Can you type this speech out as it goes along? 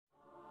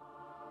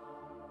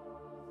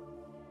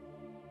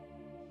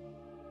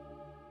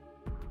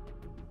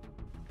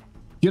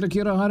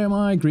Kia ora, haere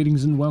mai,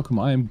 greetings and welcome.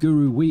 I am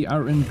Guru. We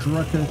are in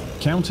Drucker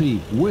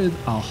County with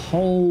a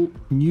whole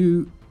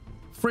new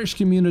fresh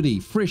community,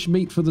 fresh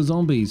meat for the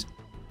zombies,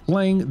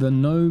 playing the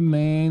No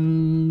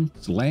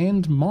Man's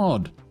Land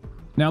mod.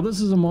 Now this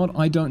is a mod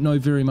I don't know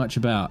very much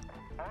about.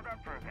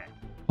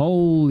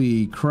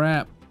 Holy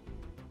crap.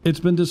 It's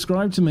been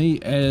described to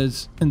me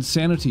as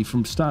insanity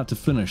from start to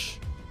finish.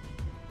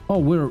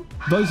 Oh,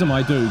 those are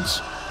my dudes.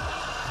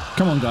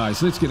 Come on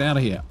guys, let's get out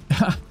of here.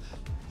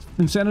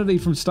 Insanity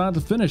from start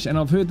to finish, and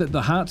I've heard that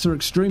the hearts are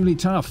extremely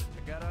tough.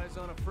 I got eyes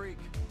on a freak.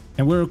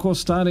 And we're of course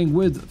starting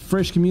with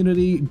fresh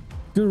community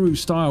guru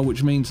style,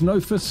 which means no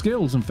fifth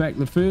skills. In fact,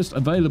 the first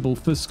available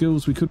fifth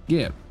skills we could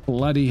get.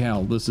 Bloody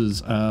hell, this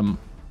is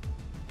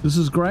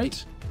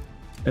great.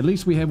 At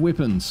least we have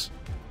weapons.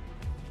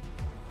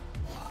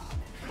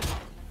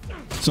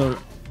 So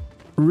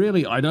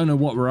really, I don't know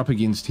what we're up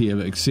against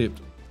here, except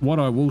what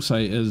I will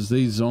say is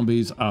these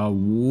zombies are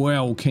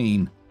well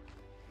keen.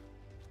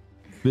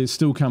 They're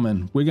still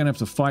coming. We're going to have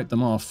to fight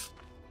them off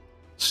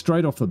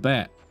straight off the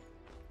bat.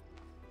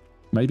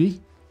 Maybe?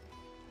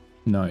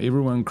 No,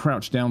 everyone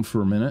crouch down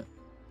for a minute.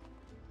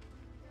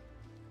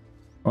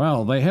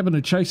 Well, they happen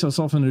to chase us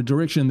off in a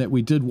direction that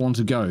we did want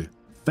to go.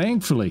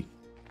 Thankfully.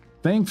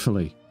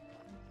 Thankfully.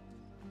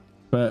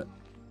 But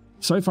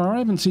so far I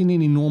haven't seen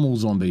any normal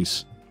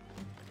zombies.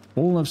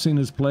 All I've seen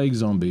is plague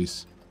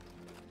zombies.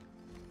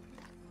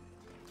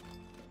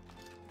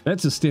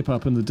 That's a step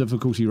up in the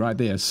difficulty right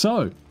there.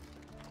 So,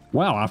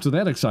 wow, after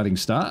that exciting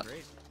start.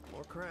 Great.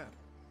 More crap.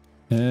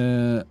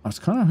 I was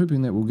kind of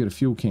hoping that we'll get a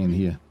fuel can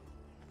here.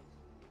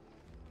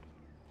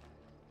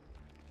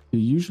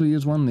 There usually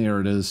is one. There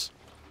it is.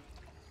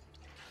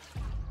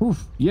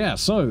 Oof. Yeah,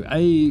 so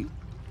a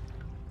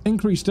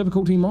increased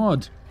difficulty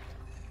mod.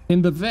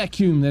 In the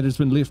vacuum that has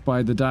been left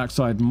by the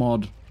Darkside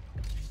mod,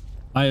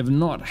 I have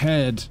not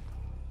had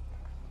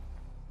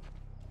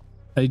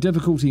a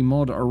difficulty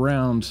mod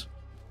around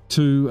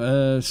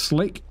to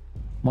slake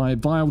my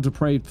vile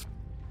depraved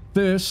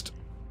thirst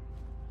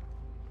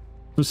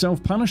for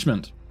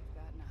self-punishment.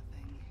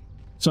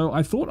 So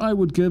I thought I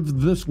would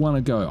give this one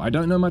a go. I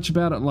don't know much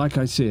about it, like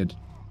I said.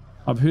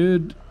 I've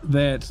heard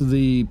that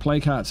the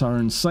plague hearts are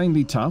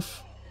insanely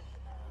tough.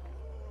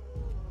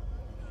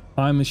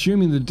 I'm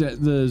assuming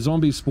the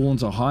zombie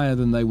spawns are higher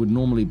than they would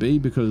normally be,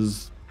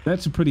 because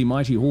that's a pretty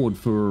mighty horde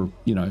for,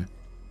 you know,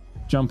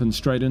 jumping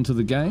straight into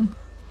the game.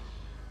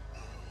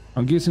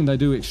 I'm guessing they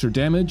do extra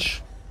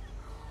damage.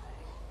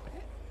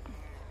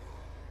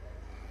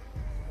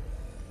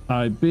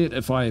 I bet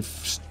if I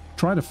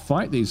try to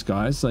fight these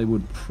guys, they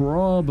would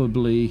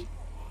probably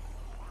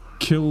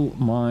kill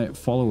my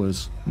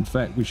followers. In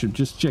fact, we should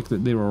just check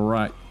that they're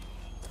alright.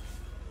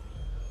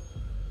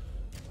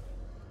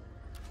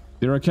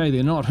 They're okay,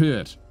 they're not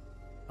hurt.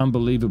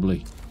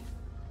 Unbelievably.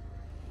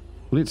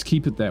 Let's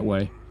keep it that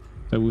way.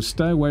 So we'll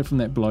stay away from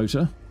that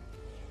bloater.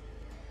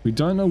 We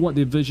don't know what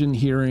their vision,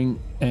 hearing,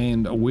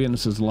 and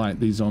awareness is like,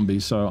 these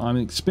zombies, so I'm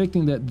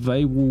expecting that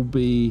they will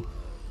be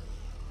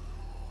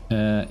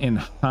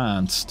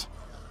enhanced,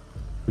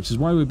 which is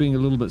why we're being a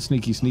little bit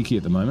sneaky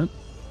at the moment.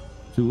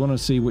 So we want to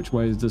see which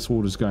way this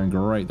horde is going.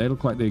 Great, they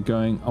look like they're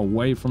going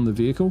away from the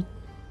vehicle,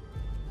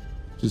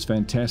 which is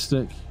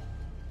fantastic.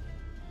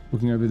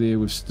 Looking over there,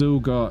 we've still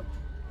got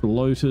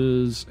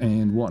bloaters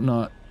and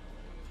whatnot.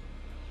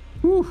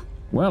 Whew.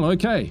 Well,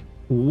 okay.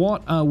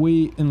 What are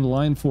we in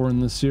line for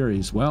in this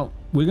series? Well,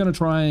 we're going to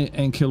try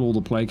and kill all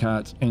the plague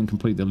hearts and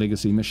complete the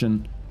legacy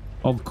mission,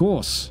 of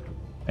course.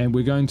 And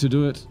we're going to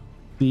do it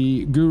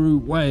the Guru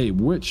way,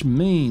 which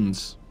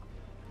means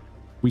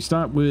we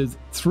start with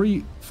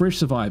 3 fresh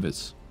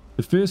survivors.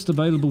 The first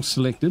available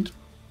selected,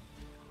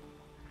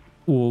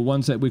 or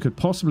ones that we could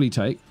possibly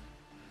take,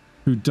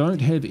 who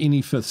don't have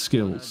any fifth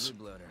skills.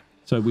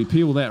 So we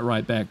peel that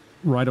right back,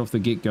 right off the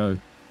get-go.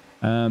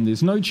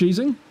 There's no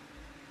cheesing.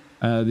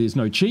 There's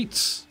no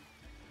cheats.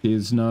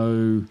 There's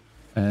no...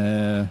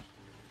 if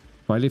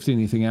I left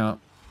anything out.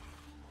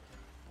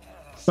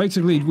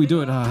 Basically, we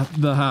do it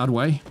the hard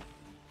way.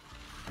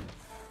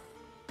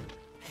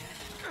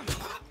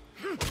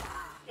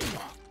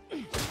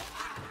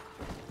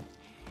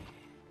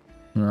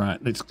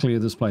 Alright, let's clear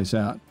this place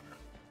out.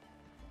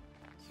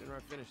 Sooner I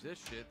finish this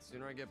shit,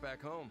 sooner I get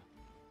back home.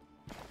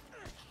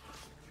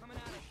 Coming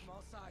at it from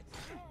all sides.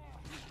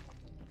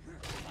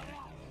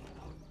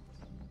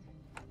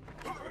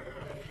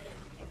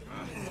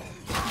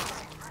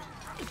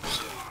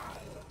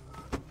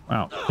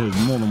 Wow, there's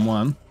more than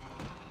one.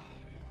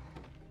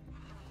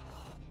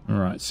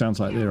 Alright, sounds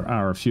like there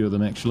are a few of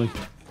them actually.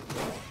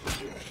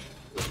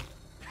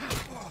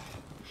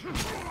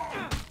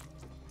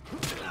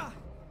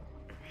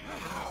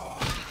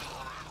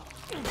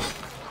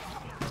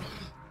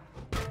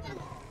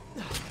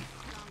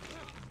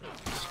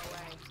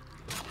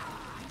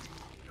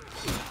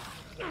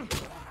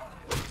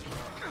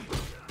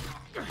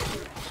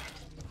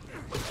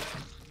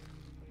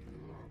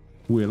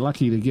 We're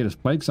lucky to get a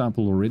plague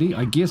sample already.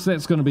 I guess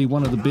that's going to be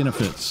one of the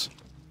benefits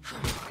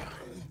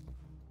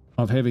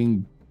of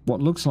having what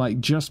looks like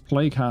just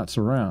plague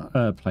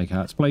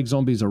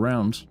zombies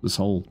around this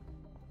whole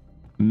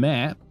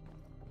map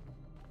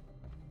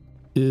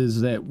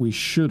is that we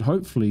should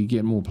hopefully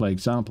get more plague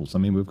samples. I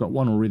mean, we've got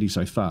one already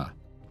so far,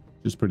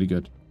 which is pretty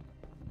good.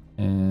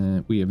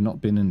 And we have not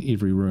been in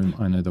every room.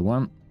 I know the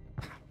one.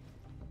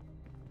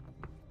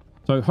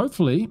 So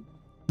hopefully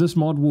this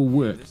mod will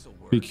work,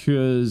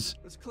 because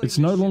it's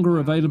no longer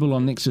available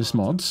on Nexus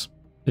mods.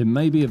 It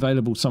may be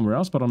available somewhere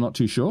else, but I'm not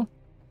too sure.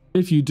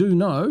 If you do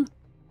know,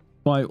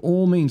 by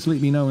all means let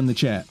me know in the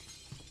chat.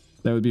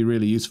 That would be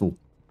really useful.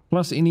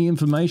 Plus any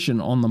information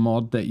on the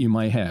mod that you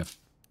may have,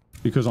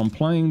 because I'm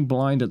playing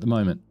blind at the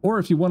moment. Or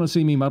if you want to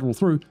see me muddle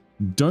through,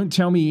 don't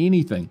tell me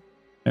anything,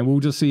 and we'll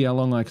just see how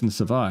long I can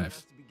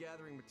survive.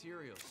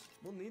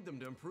 We'll need them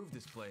to improve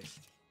this place.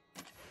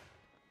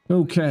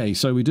 Okay,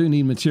 so we do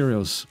need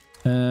materials.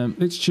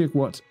 Let's check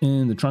what's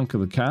in the trunk of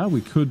the car.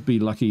 We could be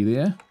lucky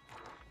there.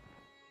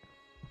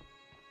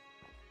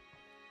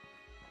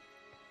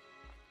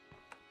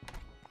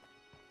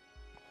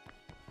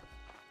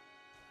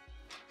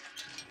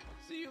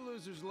 See you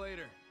losers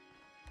later.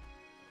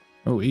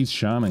 Oh, he's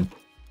charming.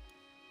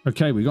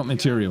 Okay, we got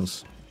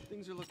materials.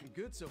 Things are looking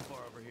good so far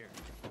over here.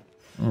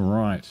 All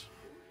right.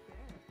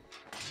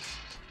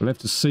 We'll have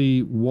to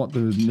see what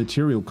the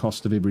material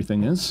cost of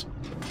everything is.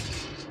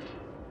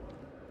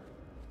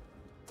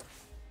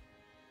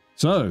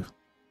 So,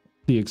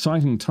 the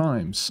exciting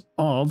times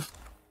of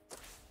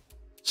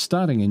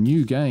starting a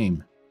new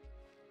game.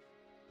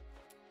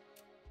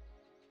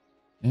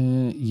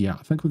 Yeah,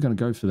 I think we're going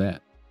to go for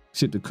that.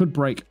 Except it could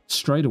break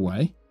straight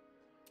away.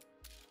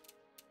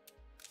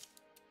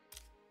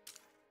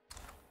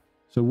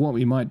 So what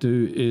we might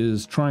do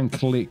is try and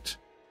collect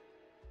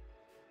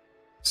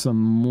some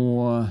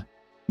more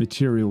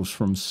materials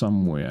from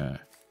somewhere.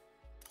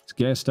 This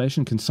gas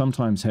station can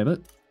sometimes have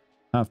it.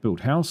 Half-built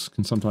house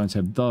can sometimes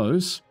have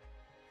those.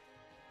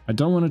 I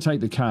don't want to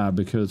take the car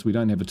because we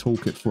don't have a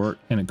toolkit for it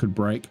and it could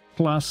break.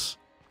 Plus,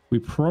 we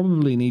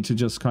probably need to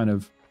just kind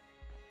of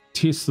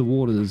test the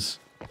waters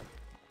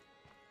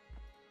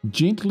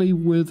gently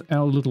with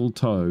our little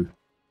toe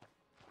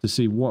to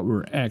see what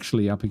we're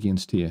actually up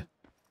against here.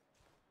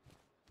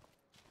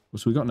 Of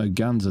course, we've got no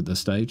guns at this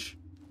stage.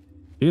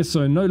 Yeah,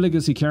 so no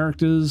legacy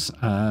characters.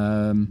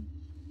 No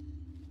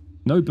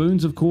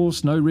boons, of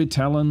course. No red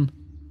Talon.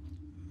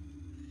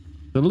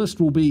 The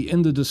list will be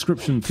in the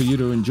description for you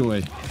to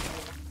enjoy.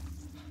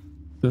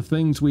 The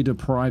things we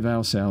deprive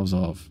ourselves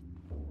of.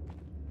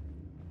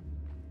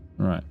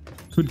 Alright.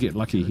 Could get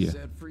lucky here.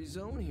 Free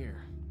zone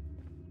here.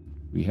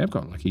 We have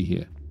got lucky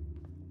here.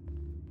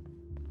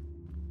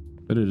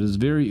 But it is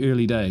very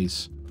early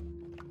days.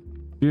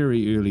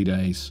 Very early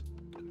days.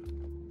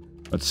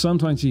 But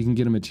sometimes you can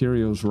get a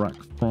materials ruck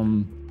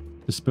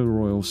from the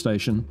spill oil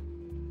station.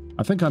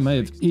 I think I may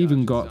have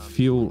even got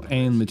fuel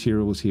and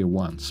materials here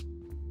once,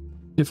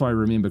 if I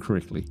remember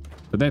correctly.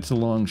 But that's a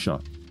long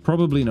shot.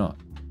 Probably not.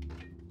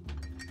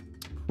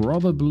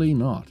 Probably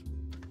not.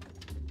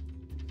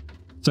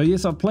 So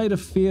yes, I've played a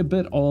fair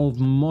bit of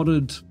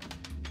modded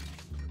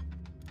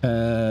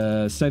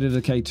State of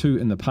Decay 2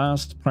 in the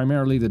past,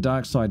 primarily the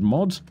Darkside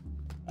mod.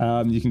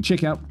 You can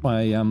check out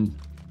my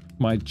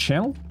my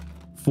channel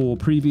for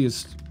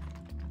previous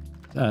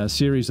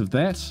series of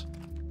that.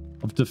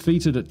 I've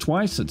defeated it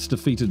twice. It's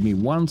defeated me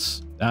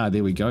once. Ah,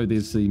 there we go.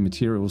 There's the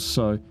materials.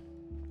 So,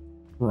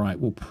 right,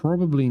 we'll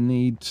probably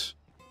need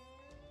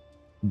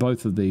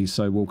both of these,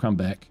 so we'll come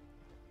back.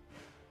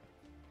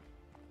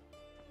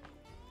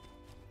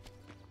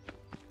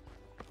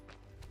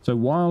 So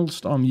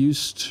whilst I'm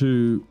used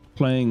to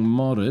playing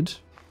modded,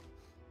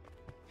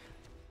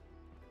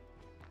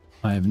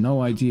 I have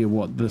no idea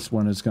what this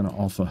one is going to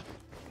offer,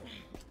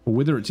 or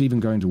whether it's even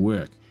going to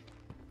work.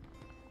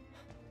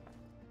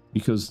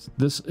 Because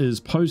this is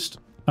post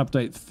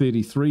update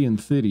 33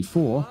 and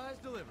 34.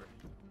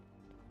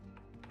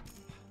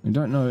 We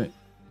don't know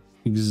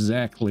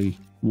exactly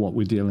what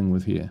we're dealing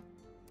with here.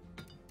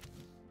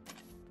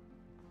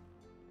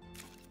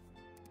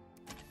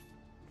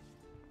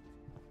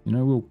 You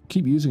know, we'll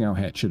keep using our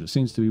hatchet. It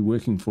seems to be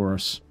working for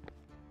us.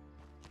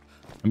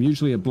 I'm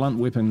usually a blunt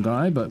weapon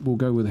guy, but we'll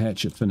go with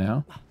hatchet for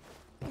now.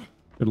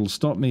 It'll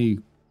stop me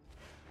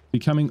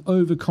becoming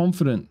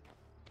overconfident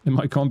in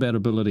my combat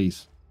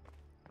abilities.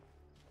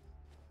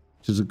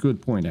 Which is a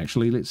good point,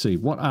 actually. Let's see.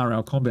 What are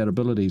our combat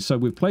abilities? So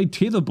we've played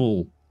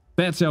tetherball.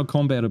 That's our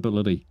combat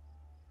ability.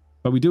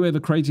 But we do have a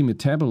crazy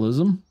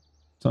metabolism.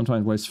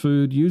 Sometimes wastes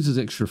food. Uses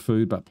extra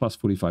food, but plus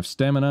 45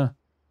 stamina.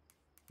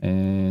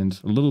 And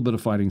a little bit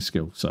of fighting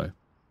skill. So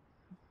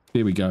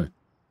there we go.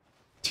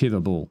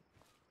 Tetherball.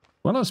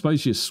 Well, I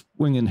suppose you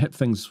swing and hit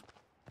things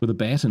with a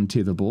bat in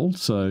tetherball.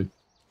 So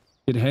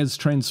it has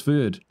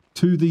transferred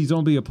to the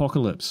zombie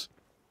apocalypse.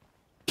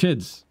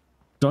 Kids,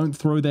 don't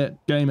throw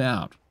that game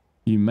out.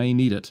 You may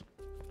need it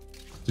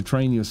to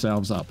train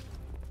yourselves up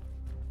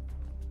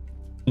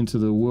into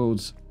the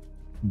world's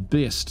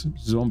best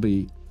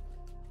zombie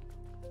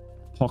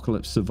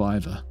apocalypse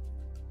survivor.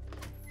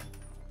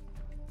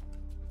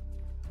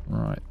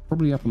 Alright,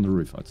 probably up on the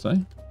roof, I'd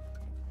say.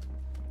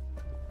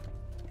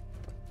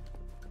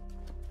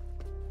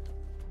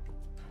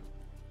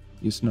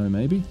 Yes, no,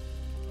 maybe.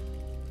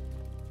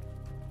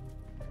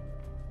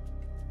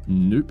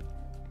 Nope.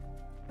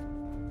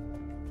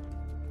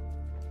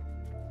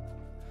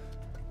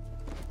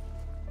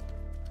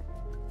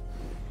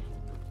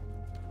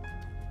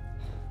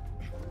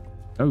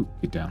 Oh,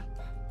 get down.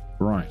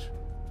 Right.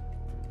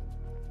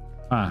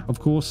 Ah, of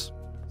course,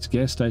 it's a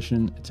gas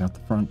station. It's out the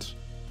front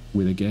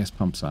where the gas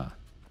pumps are.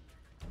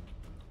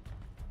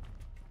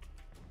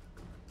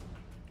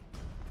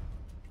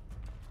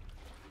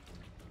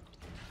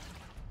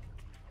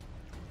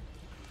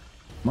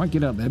 Might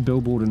get out that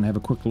billboard and have a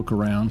quick look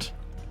around.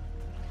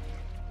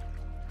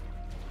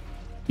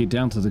 Get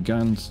down to the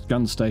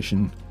gun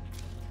station.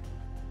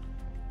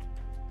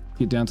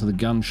 Get down to the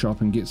gun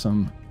shop and get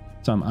some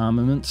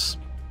armaments.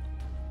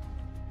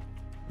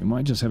 We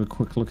might just have a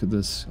quick look at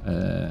this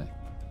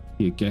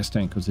here gas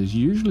tank, because there's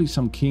usually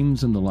some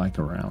chems and the like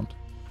around,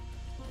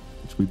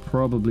 which we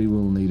probably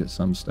will need at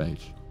some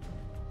stage.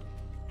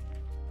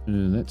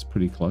 That's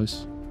pretty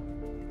close.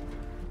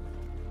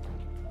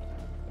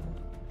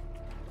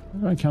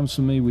 If it comes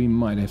for me, we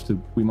might have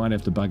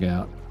to bug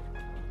out.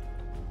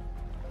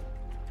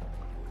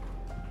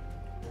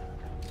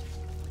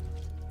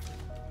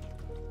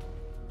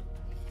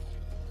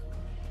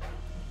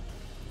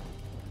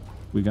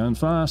 We're going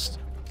fast.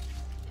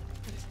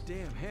 It's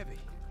damn heavy.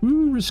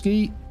 Ooh,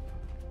 risky.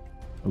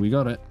 But we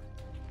got it.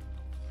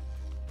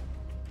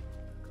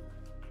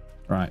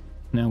 Right,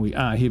 now we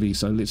are heavy,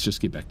 so let's just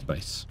get back to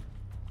base.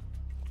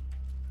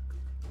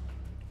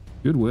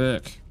 Good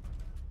work.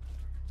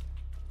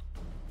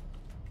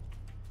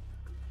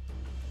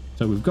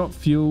 So we've got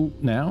fuel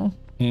now,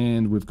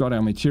 and we've got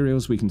our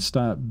materials. We can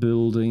start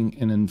building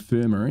an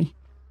infirmary.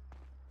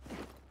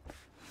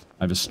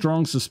 I have a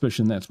strong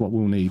suspicion that's what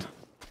we'll need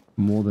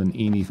more than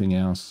anything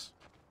else.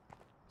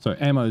 So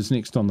ammo's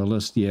next on the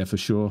list, yeah, for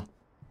sure.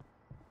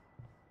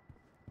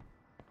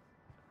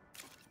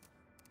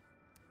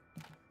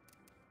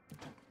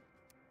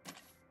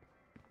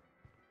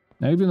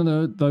 Now, even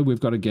though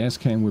we've got a gas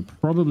can, we're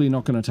probably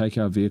not going to take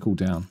our vehicle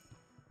down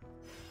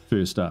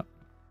first up.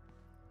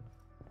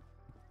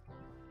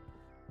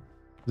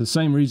 The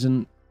same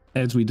reason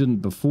as we didn't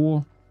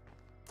before,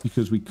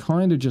 because we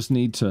kind of just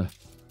need to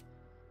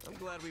I'm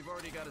glad we've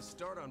already got a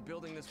start on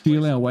building this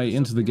feel our way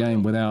into the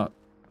game without,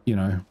 you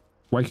know,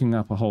 waking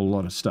up a whole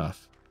lot of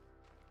stuff.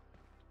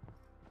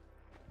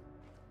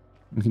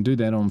 We can do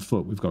that on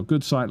foot. We've got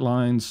good sight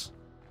lines.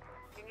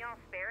 Can y'all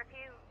spare a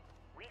few?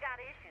 We got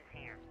issues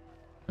here.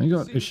 We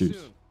got See you issues.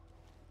 soon.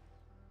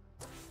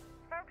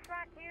 Folks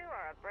like you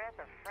are a breath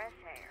of fresh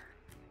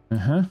air.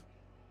 Uh-huh.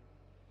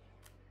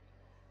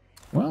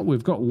 Well,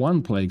 we've got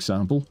one plague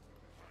sample.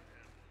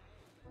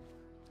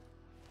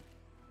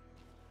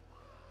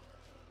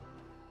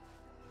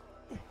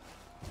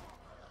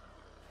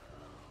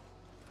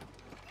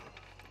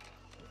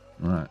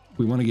 Right,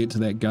 we want to get to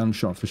that gun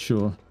shot for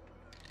sure.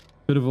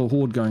 Bit of a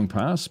horde going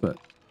past, but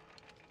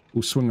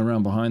we'll swing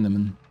around behind them,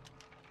 and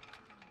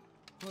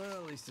Well,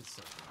 at least it's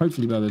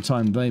hopefully by the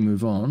time they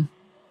move on,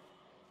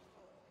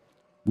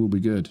 we'll be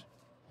good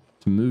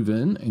to move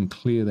in and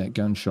clear that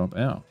gun shop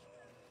out.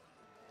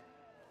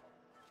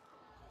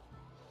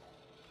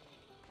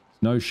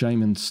 No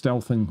shame in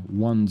stealthing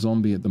one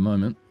zombie at the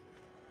moment.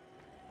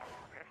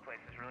 This place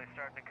is really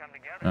starting to come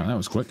together. Oh, that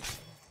was quick.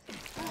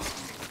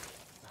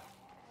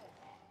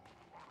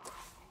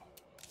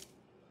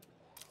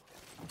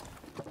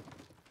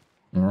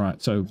 All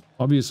right, so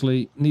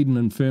obviously need an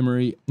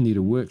infirmary, need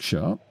a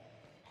workshop.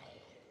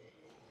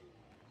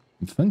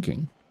 I'm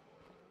thinking.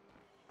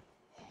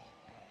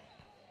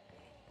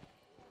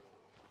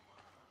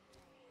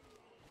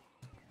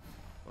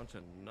 bunch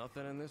of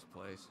nothing in this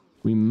place.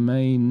 We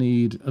may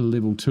need a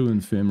level 2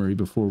 infirmary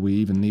before we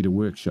even need a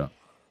workshop.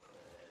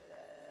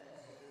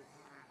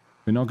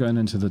 We're not going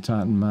into the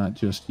Tartan Mart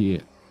just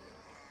yet.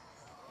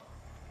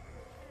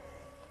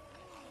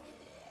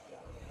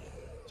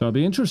 So I'll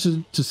be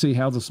interested to see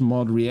how this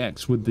mod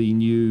reacts with the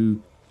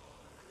new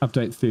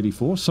update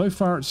 34. So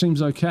far it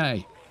seems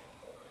okay.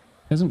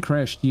 Hasn't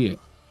crashed yet.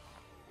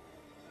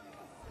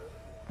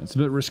 It's a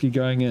bit risky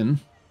going in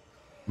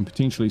and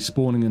potentially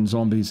spawning in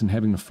zombies and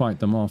having to fight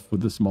them off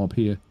with this mob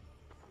here.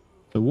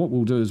 So what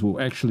we'll do is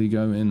we'll actually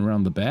go in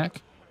around the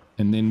back,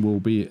 and then we'll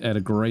be at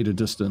a greater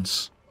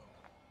distance.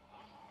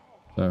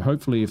 So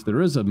hopefully if there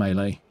is a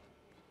melee,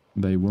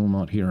 they will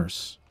not hear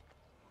us.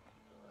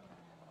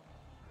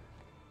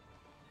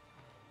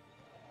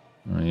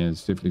 Oh yeah, there's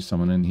definitely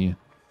someone in here.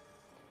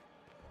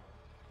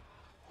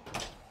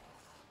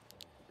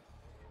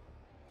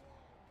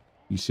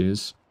 He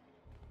says.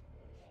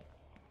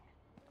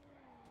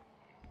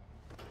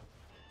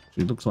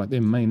 It looks like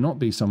there may not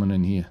be someone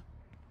in here.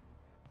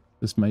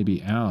 This may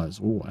be ours,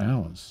 or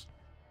ours.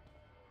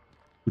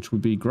 Which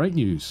would be great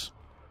news.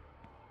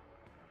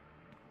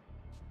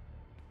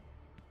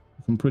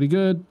 Looking pretty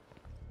good.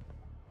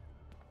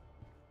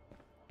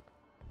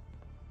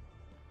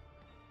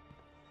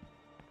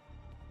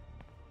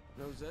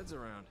 No Zeds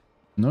around.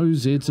 No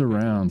Zeds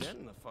around.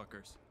 Getting the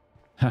fuckers.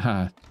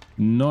 Haha,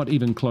 not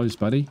even close,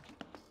 buddy.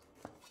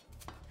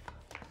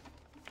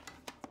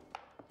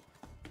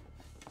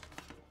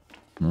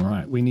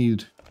 Alright, we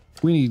need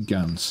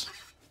guns.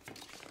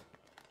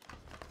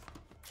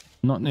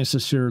 Not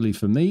necessarily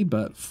for me,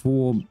 but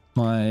for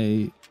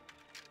my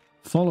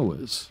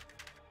followers.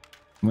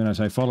 When I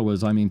say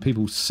followers, I mean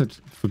people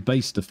sit for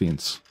base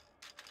defense.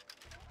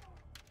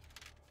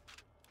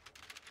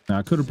 Now,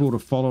 I could have brought a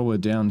follower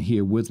down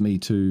here with me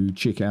to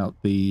check out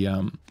the...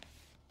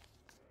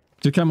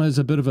 to come as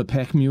a bit of a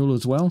pack mule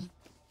as well.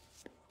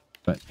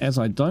 But as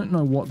I don't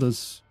know what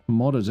this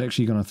mod is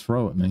actually going to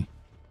throw at me,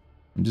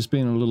 I'm just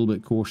being a little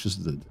bit cautious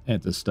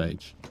at this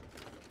stage.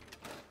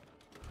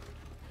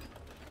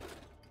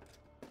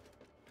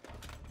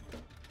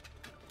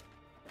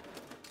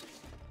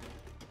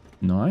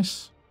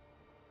 Nice.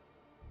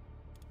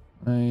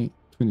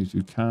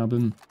 22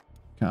 carbine.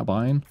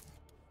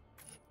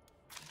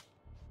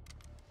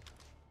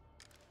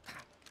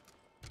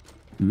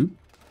 Oop.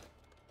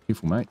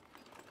 Careful, mate.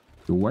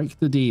 You'll wake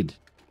the dead.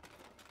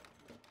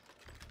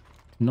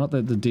 Not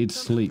that the dead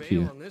sleep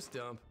here. It's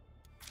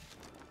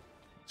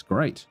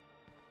great.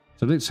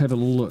 So let's have a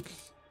look.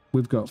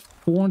 We've got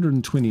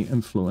 420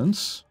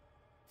 influence.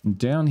 And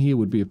down here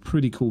would be a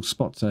pretty cool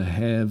spot to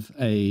have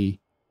an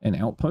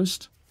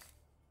outpost.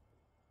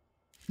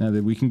 Now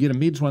that we can get a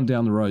meds one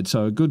down the road.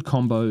 So a good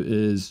combo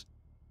is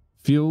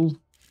fuel,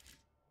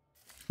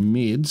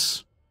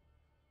 meds,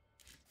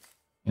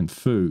 and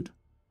food.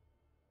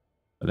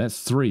 But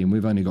that's 3 and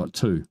we've only got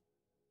 2.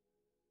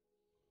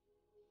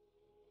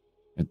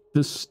 At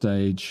this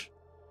stage,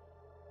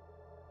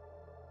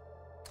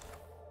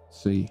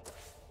 let's see,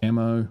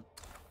 ammo.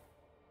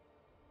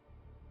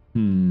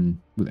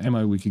 With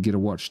ammo we could get a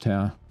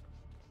watchtower.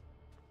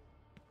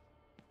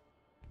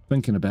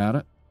 Thinking about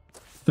it.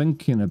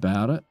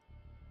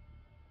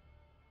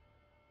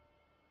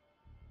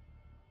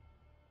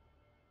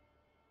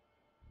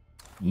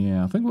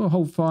 Yeah, I think we'll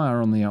hold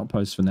fire on the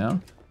outpost for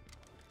now.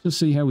 Just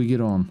see how we get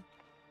on.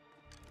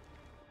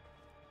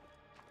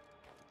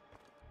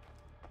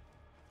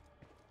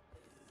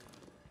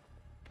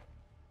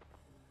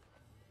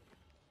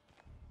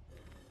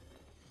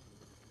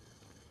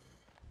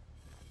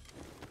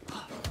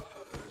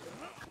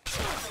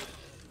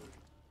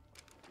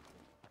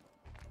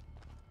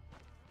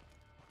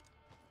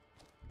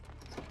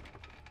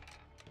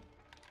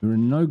 We're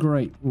in no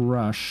great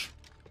rush,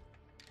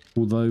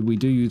 although we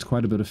do use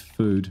quite a bit of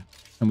food,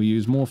 and we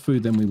use more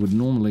food than we would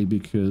normally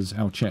because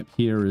our chap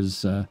here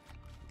is,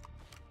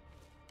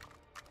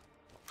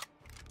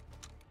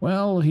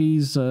 well, he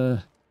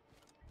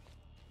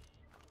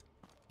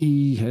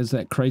has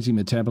that crazy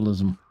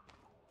metabolism.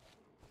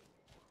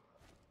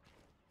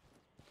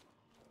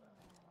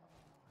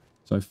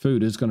 So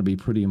food is going to be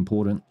pretty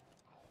important.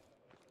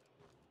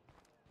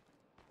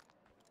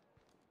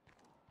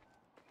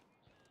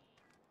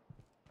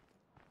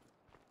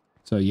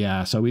 So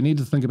yeah, so we need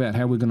to think about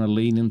how we're going to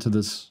lean into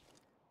this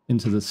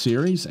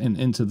series and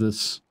into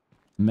this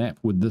map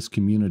with this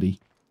community.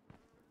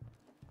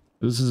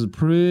 This is a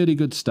pretty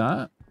good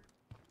start.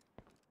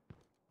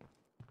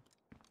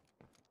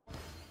 I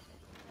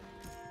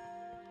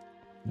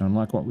don't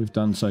like what we've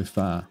done so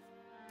far.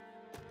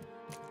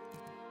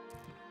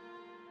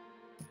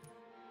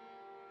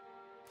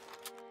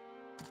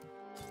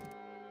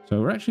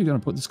 So we're actually going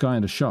to put this guy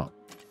into shop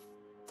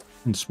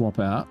and swap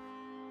out.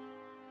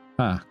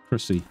 Ah,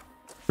 Chrissy.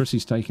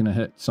 Chrissy's taking a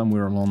hit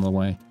somewhere along the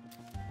way.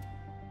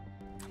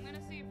 I'm gonna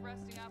see if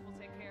resting up will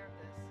take care of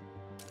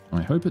this.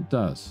 I hope it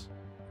does.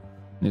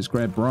 Let's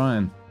grab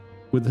Brian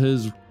with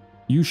his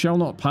 "You Shall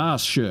Not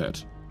Pass"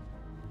 shirt.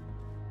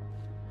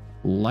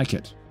 Like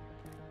it.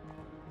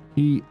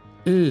 He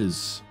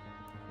is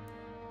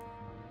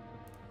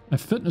a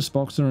fitness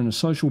boxer and a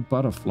social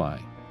butterfly.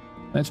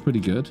 That's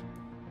pretty good.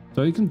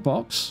 So he can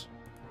box,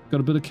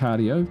 got a bit of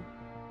cardio,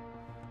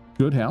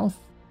 good health.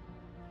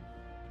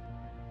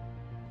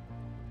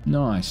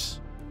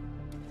 Nice.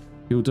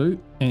 He'll do.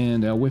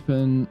 And our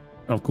weapon,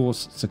 of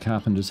course, it's a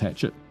carpenter's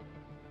hatchet.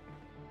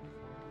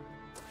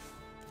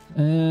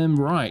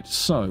 Right,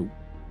 so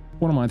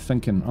what am I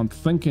thinking? I'm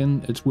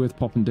thinking it's worth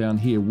popping down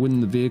here,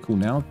 win the vehicle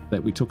now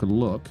that we took a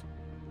look.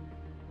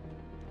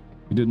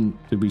 Did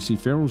we see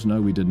ferals? No,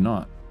 we did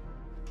not.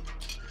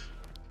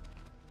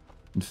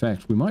 In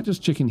fact, we might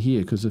just check in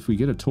here, because if we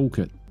get a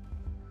toolkit,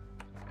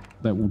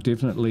 that will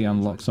definitely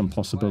unlock some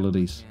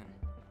possibilities.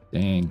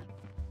 Dang.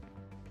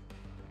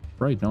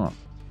 Afraid not.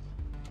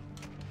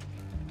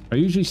 I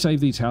usually save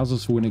these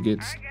houses for when it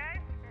gets... Alright guys,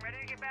 I'm ready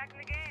to get back in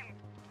the game.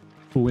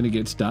 For when it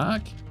gets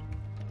dark.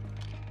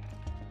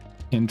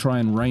 And try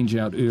and range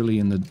out early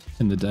in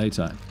the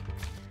daytime.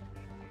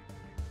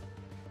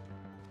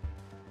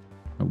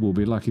 But we'll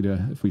be lucky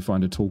to if we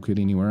find a toolkit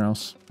anywhere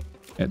else.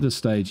 At this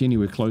stage,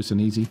 anywhere close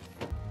and easy.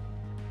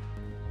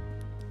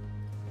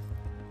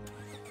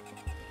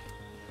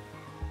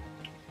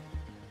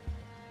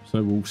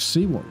 So we'll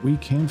see what we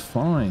can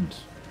find.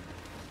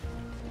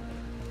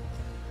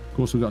 Of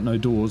course, we've got no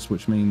doors,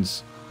 which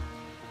means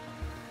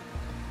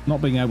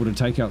not being able to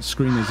take out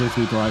screamers as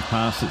we drive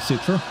past,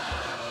 etc.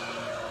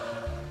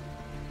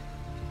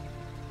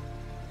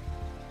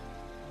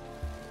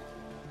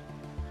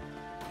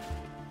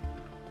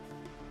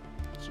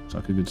 Looks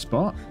like a good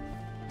spot.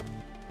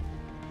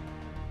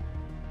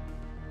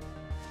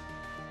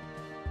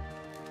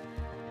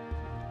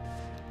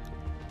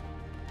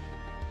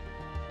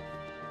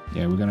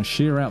 Yeah, we're going to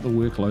share out the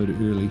workload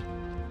early.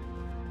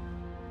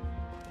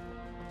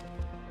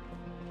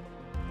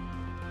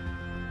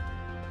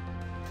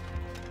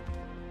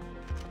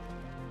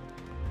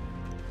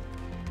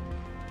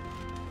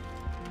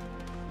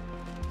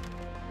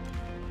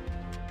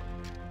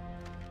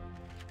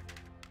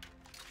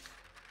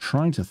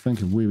 Trying to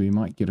think of where we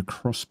might get a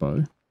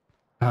crossbow.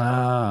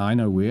 Ah, I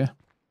know where.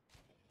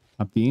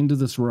 Up the end of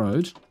this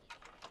road,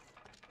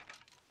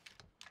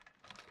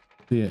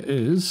 there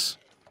is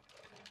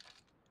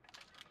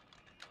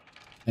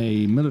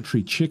a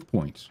military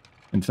checkpoint.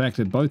 In fact,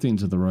 at both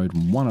ends of the road,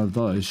 one of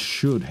those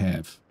should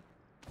have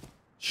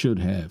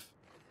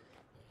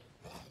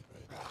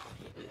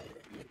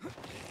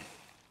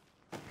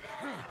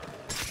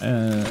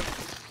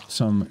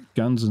some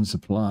guns and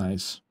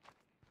supplies.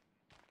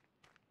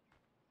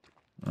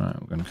 All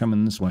right, we're going to come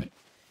in this way.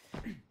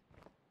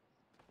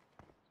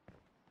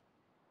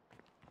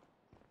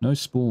 No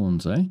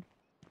spawns, eh?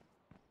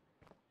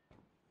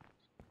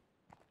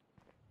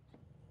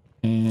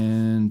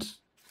 And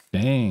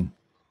dang.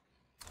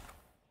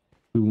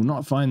 We will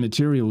not find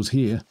materials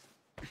here.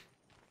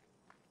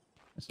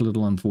 That's a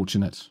little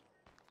unfortunate.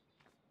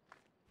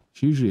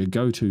 It's usually a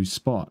go-to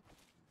spot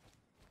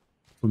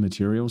for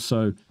materials.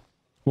 So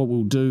what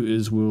we'll do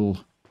is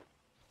we'll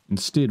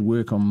instead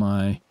work on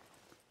my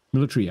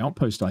military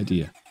outpost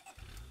idea.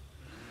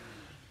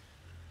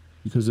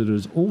 Because it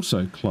is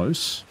also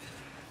close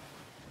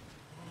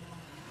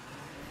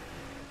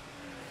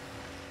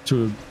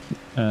to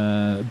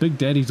a Big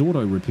Daddy's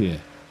auto repair,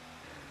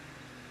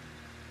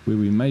 where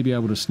we may be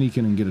able to sneak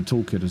in and get a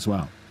toolkit as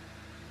well.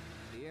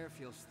 The air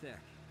feels thick.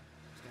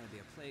 There's gotta be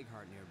a plague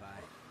heart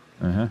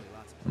nearby. Uh-huh.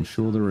 I'm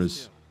sure there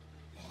is.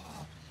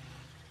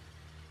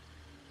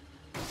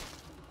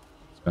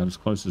 It's about as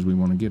close as we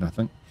want to get, I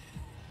think.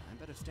 I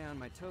better stay on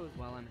my toes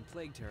while I'm in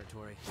plague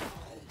territory.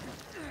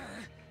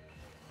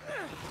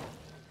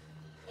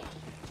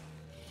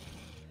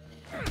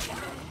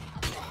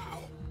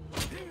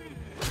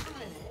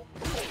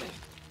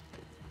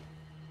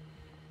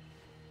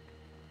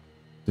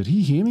 Did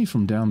he hear me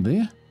from down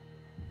there?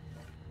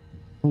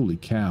 Holy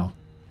cow.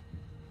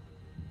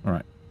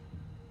 Alright.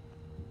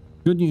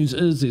 Good news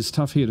is there's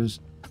stuff here to...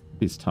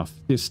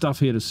 There's stuff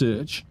here to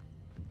search.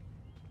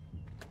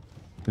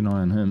 Keep an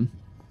eye on him.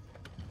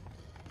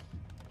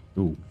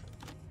 Ooh.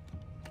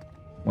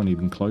 One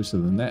even closer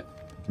than that.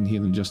 I can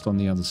hear them just on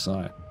the other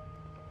side.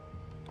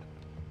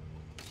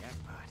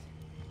 Jackpot.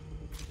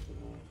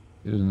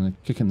 Get it in a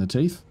kick in the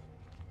teeth.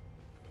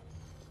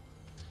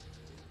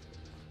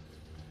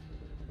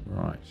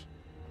 Right.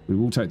 We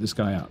will take this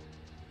guy out.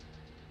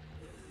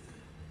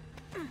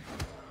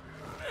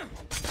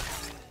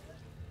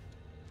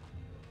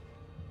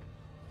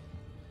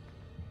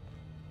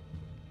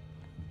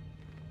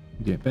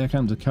 Get back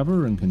under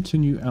cover and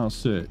continue our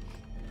search.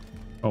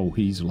 Oh,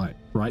 he's like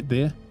right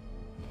there.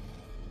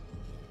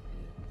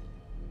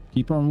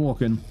 Keep on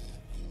walking.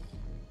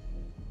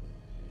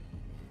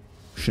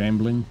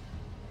 Shambling.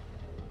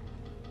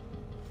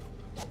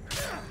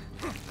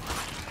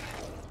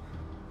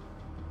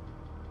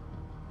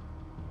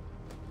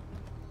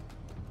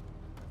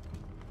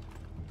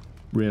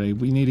 Really,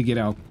 we need to get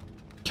our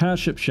car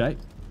ship shape,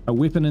 a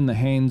weapon in the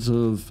hands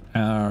of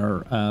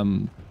our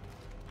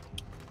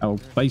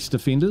base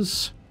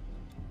defenders.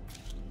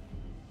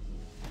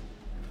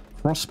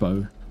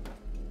 Crossbow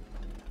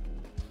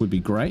would be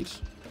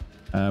great.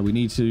 We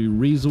need to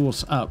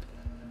resource up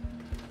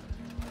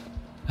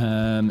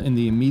in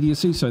the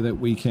immediacy so that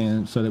we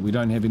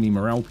don't have any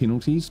morale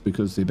penalties,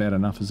 because they're bad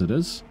enough as it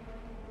is.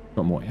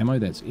 Got more ammo,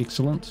 that's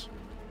excellent.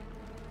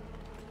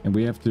 And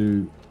we have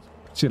to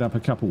set up a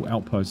couple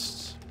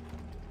outposts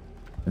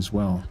as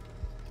well.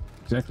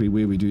 Exactly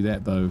where we do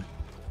that, though,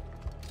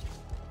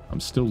 I'm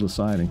still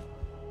deciding.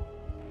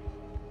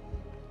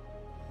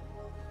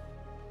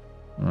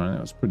 Alright,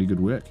 that was pretty good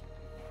work.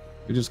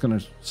 We're just going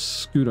to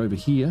scoot over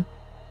here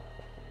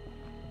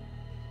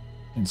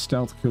and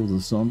stealth kill the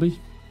zombie,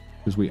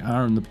 because we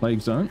are in the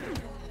plague zone.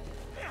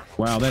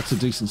 Wow, that's a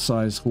decent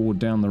sized horde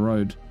down the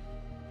road.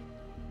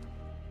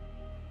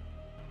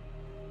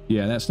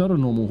 Yeah, that's not a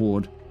normal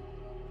horde.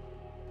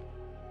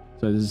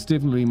 So there's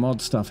definitely mod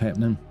stuff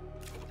happening.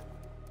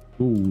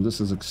 Ooh,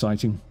 this is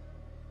exciting.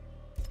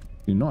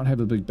 Do not have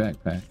a big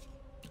backpack.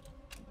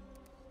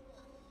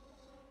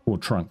 Or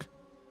trunk.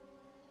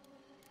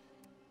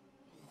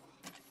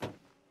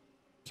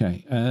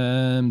 Okay,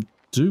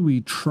 do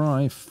we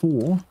try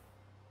for...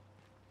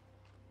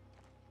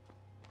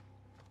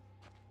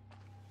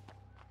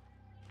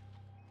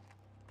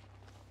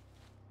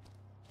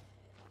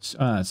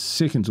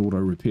 second auto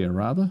repair,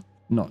 rather.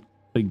 Not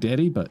Big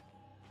Daddy, but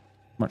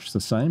much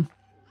the same.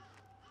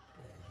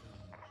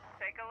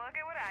 Take a look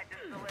at what I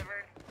just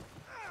delivered.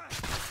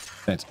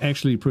 That's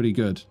actually pretty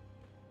good.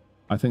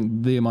 I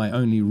think they're my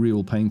only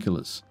real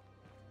painkillers.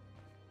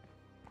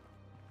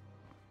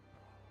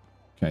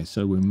 Okay,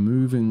 so we're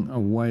moving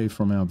away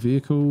from our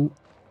vehicle.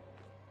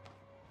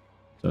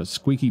 So it's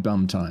squeaky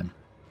bum time.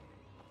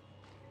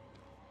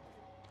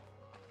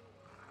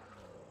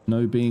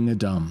 No being a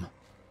dumb.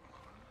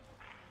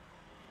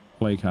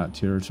 plague heart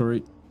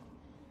territory.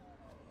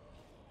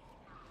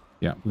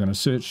 Yeah, we're going to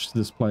search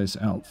this place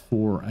out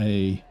for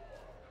a...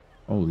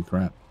 Holy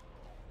crap.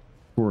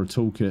 For a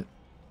toolkit.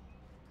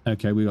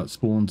 Okay, we got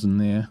spawns in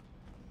there.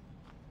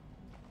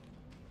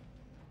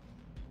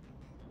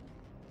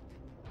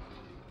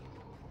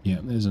 Yeah,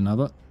 there's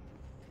another.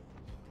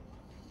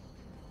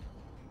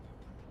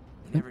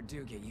 You never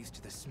do get used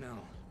to the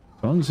smell.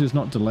 As long as there's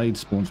not delayed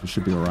spawns, we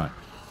should be alright.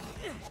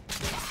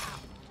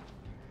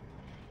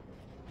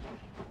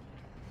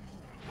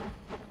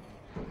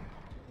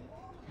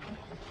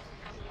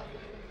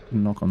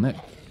 Knock on that.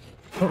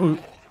 Uh-oh.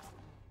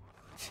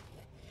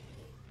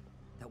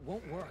 That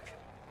won't work.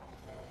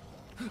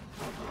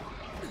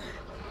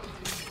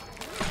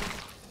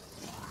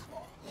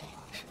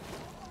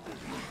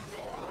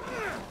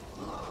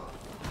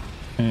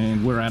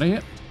 And we're out of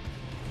here.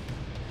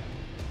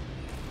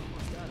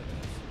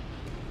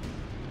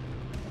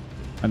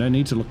 I don't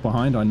need to look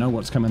behind. I know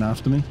what's coming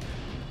after me.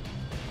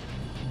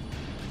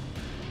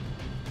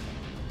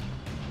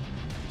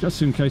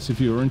 Just in case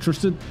if you're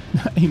interested,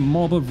 a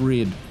mob of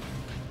red.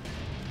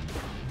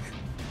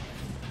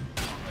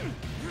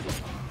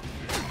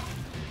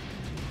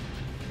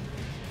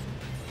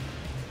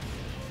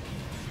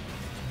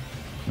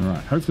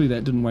 Alright, hopefully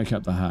that didn't wake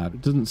up the heart.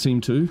 It doesn't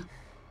seem to.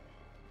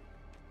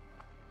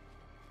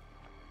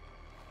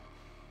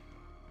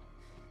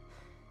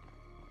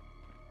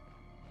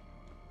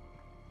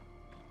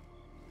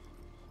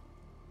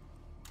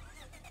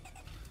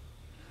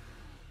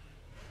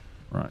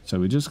 Right, so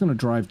we're just going to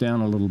drive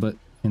down a little bit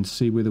and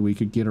see whether we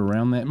could get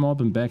around that mob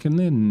and back in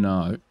there.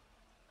 No.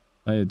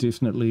 They are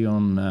definitely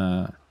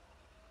on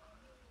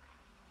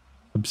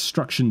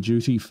obstruction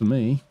duty for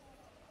me.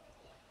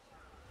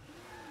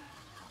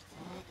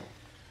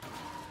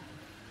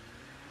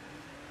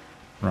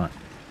 Right.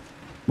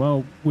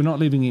 Well, we're not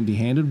leaving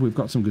empty-handed. We've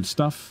got some good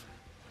stuff.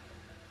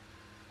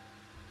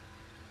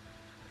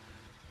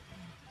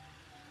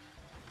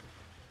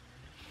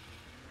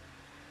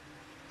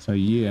 So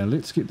yeah,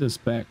 let's get this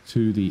back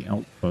to the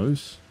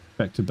outpost,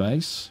 back to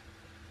base.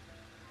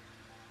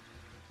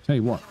 Tell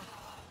you what,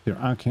 there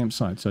are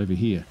campsites over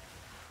here.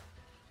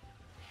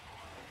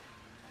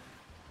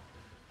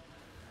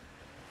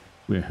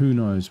 Where, who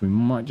knows, we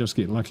might just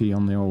get lucky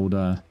on the old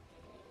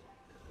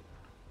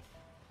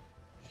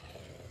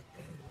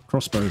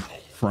crossbow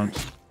front.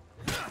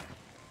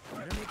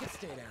 Better make it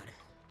stay down.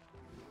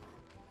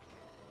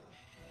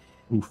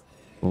 Oof,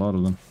 a lot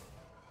of them.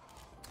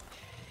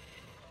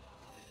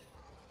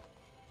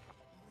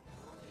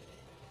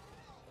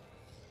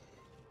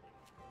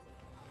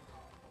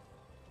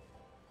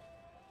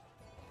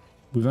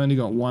 We've only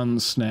got one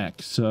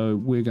snack, so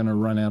we're going to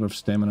run out of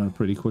stamina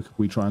pretty quick if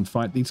we try and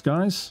fight these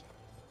guys.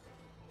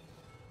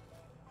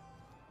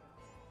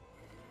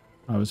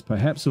 I was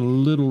perhaps a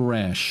little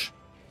rash.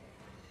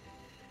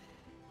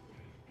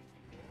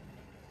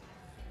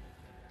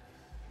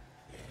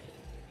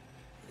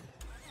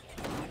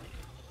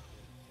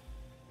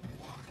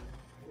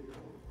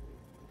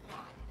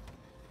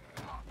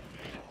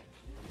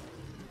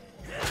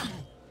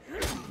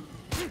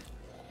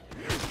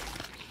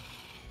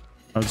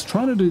 I was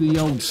trying to do the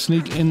old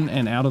sneak in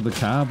and out of the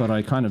car, but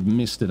I kind of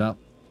messed it up.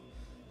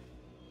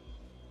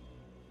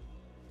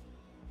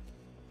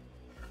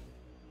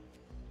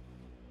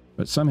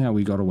 But somehow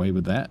we got away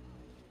with that.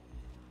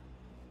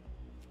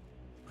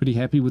 Pretty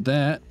happy with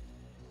that.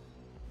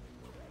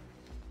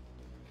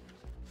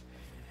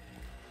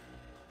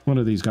 One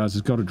of these guys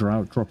has got to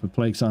drop a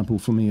plague sample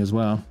for me as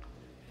well.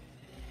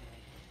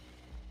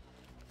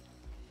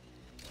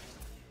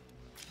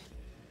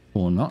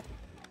 Or not.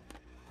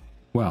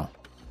 Well,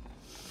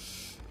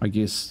 I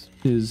guess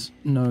there's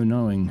no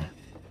knowing.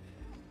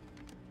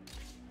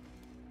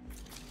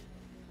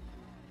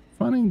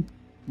 Finding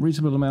a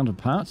reasonable amount of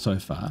parts so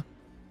far.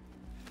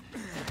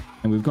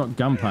 And we've got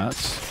gun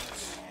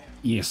parts.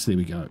 Yes, there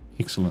we go.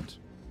 Excellent.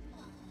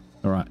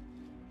 Alright.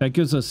 That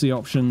gives us the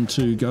option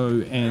to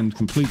go and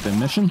complete the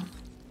mission.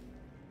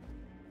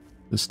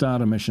 The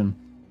starter mission,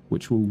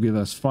 which will give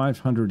us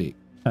 500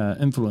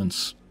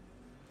 influence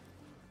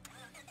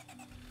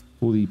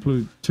for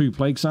the 2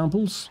 plague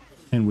samples.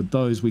 And with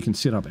those, we can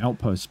set up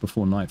outposts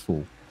before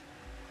nightfall.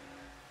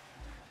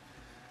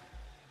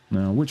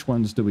 Now, which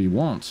ones do we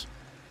want?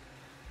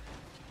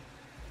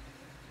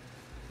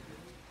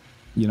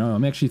 You know,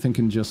 I'm actually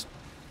thinking just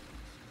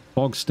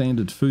bog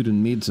standard food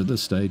and meds at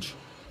this stage.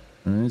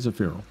 There's a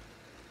feral.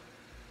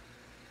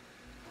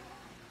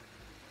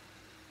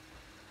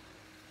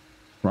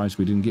 Surprised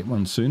we didn't get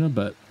one sooner,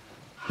 but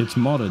it's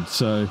modded.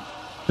 So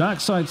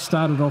Darkside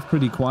started off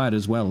pretty quiet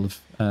as well.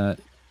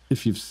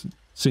 If you've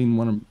seen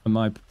one of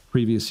my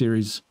previous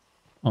series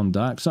on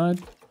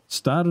Darkside,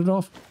 started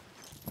off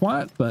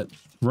quiet, but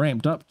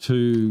ramped up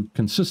to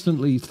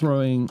consistently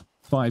throwing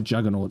 5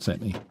 juggernauts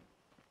at me.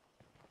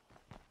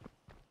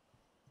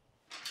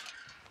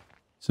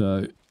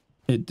 So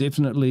it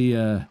definitely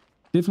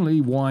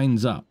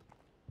winds up.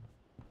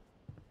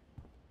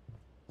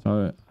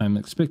 So I'm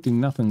expecting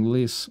nothing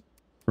less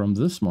from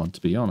this mod,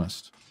 to be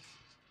honest.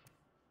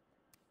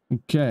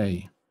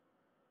 Okay.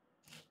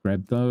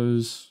 Grab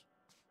those.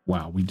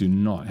 Wow, we do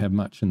not have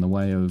much in the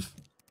way of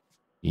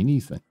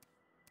anything.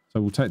 So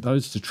we'll take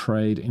those to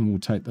trade and we'll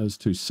take those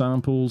 2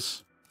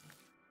 samples.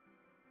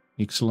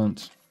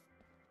 Excellent.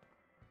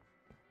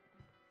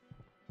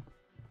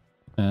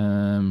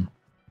 I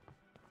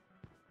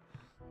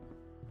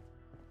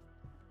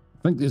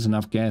think there's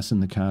enough gas in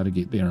the car to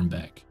get there and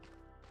back.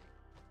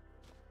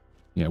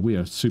 Yeah, we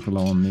are super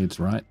low on meds,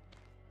 right?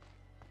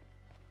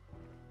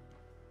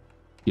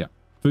 Yeah,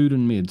 food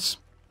and meds.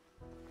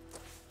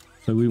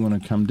 So we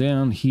want to come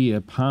down here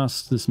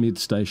past this med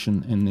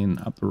station and then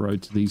up the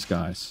road to these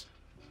guys.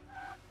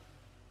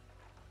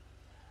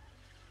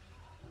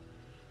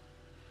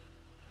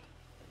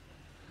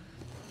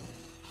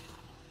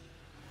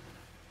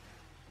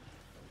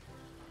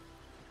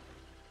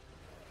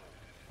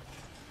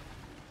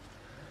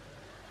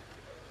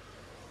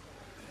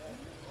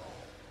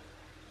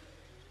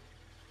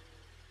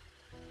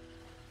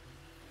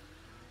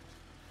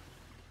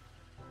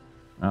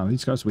 Oh,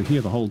 these guys were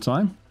here the whole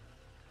time.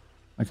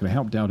 I could have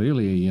helped out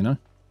earlier, you know.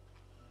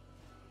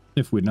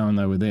 If we'd known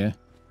they were there.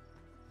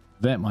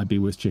 That might be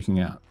worth checking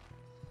out.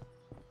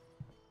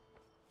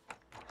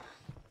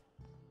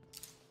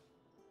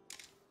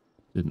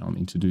 Did not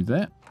mean to do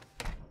that.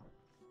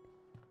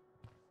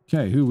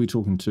 Okay, who are we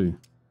talking to?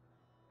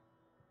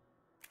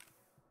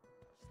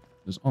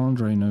 Does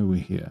Andre know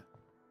we're here?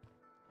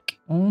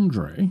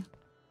 Andre?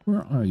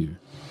 Where are you?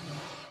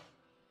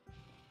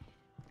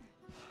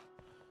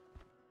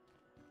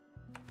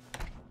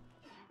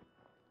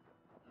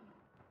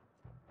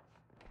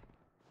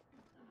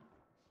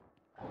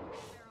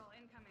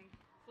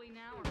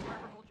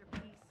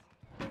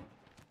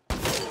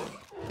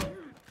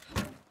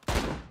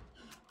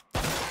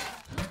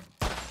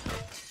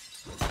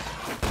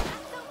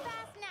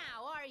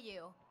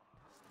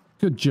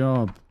 Good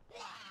job.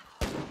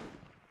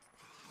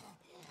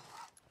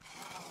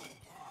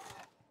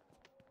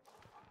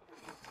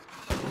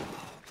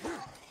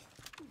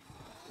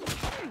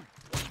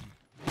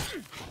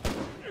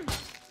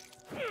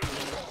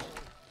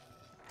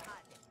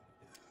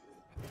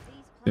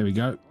 There we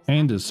go.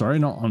 Anders, sorry,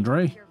 not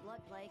Andre.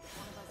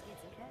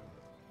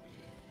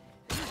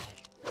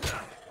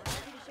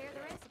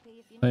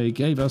 They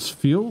gave us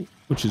fuel,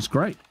 which is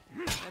great.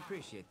 I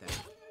appreciate that.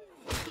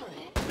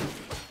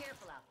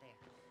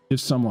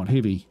 It's somewhat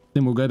heavy.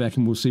 Then we'll go back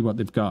and we'll see what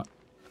they've got,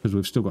 because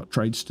we've still got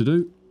trades to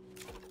do.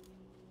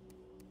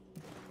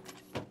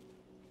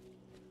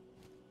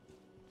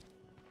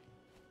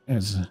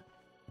 As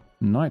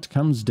night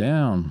comes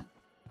down,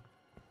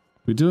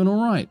 we're doing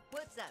all right.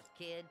 What's up,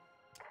 kid?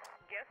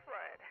 Guess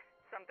what?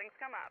 Something's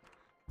come up.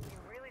 You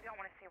really don't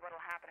want to see what'll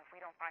happen if we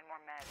don't find more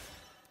meds.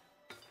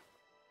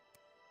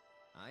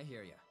 I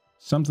hear ya.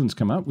 Something's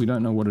come up. We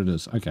don't know what it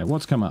is. Okay,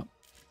 what's come up?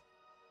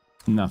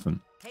 Nothing.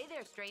 Hey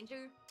there,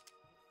 stranger.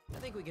 I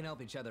think we can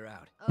help each other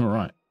out. All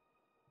right.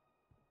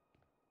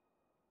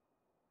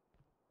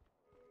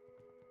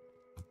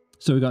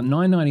 So we got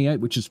 998,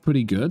 which is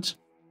pretty good.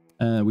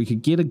 We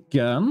could get a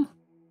gun.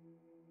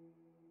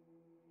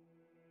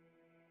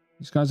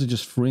 These guys are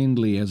just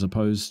friendly as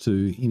opposed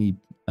to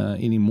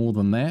any more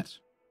than that.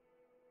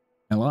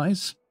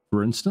 Allies,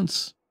 for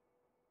instance.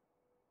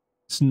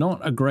 It's not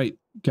a great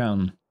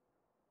gun,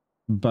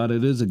 but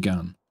it is a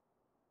gun.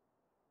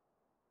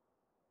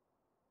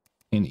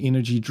 And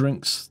energy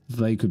drinks,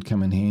 they could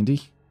come in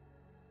handy.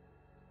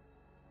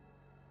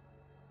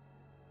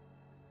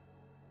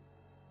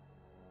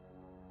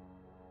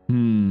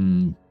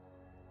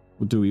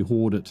 Or do we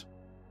hoard it?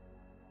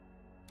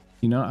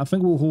 You know, I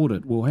think we'll hoard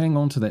it. We'll hang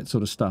on to that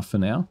sort of stuff for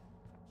now.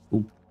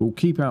 We'll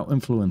keep our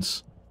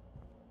influence,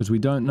 because we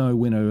don't know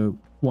when a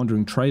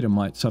wandering trader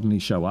might suddenly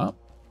show up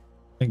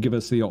and give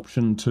us the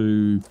option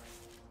to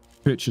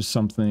purchase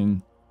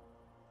something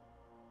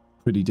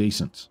pretty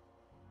decent.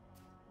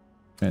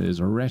 Okay,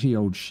 there's a ratty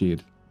old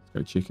shed.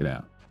 Let's go check it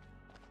out.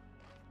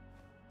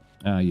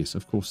 Ah, yes,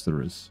 of course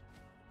there is.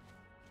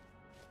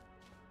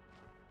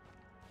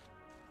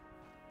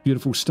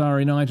 Beautiful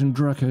starry night in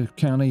Drucker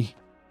County.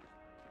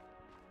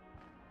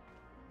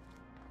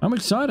 I'm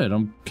excited.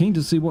 I'm keen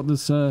to see what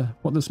this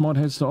mod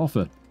has to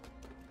offer.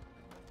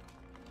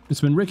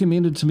 It's been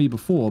recommended to me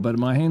before, but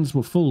my hands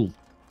were full.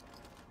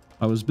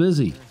 I was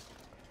busy.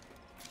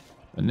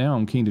 But now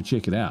I'm keen to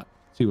check it out.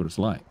 See what it's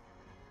like.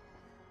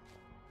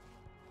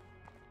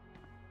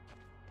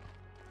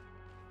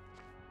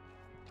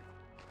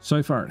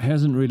 So far, it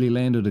hasn't really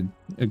landed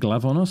a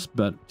glove on us,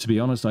 but to be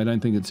honest, I don't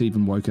think it's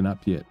even woken up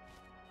yet.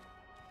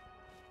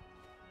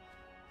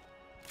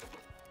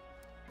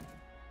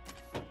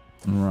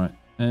 Alright,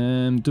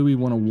 and do we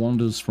want to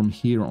wanders from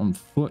here on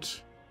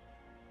foot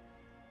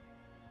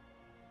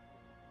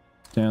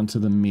down to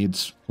the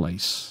meds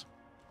place?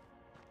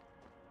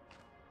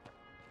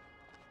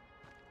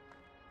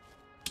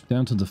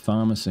 Down to the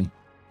pharmacy.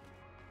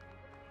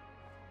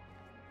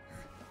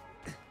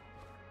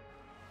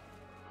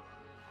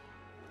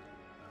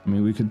 I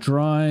mean, we could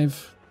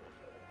drive.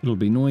 It'll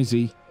be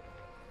noisy.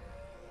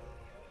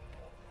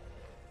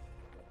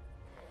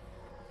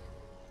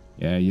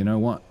 Yeah, you know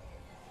what?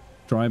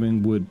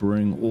 Driving would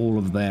bring all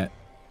of that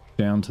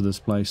down to this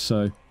place.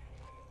 So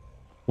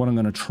what I'm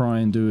going to try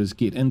and do is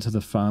get into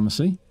the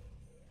pharmacy.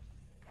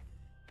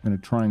 I'm going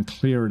to try and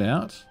clear it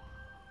out,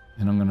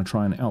 and I'm going to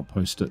try and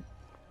outpost it.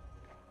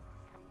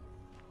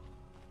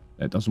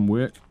 That doesn't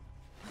work.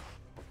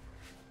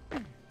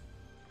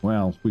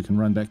 Well, we can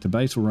run back to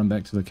base or run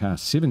back to the car.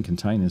 7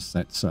 containers,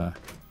 that's a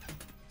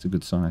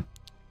good sign.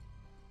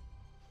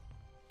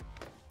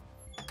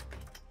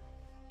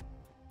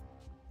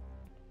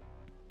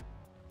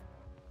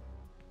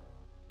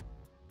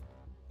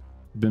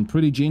 Been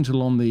pretty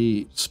gentle on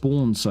the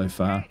spawn so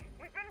far. Hey,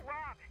 we've been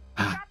robbed.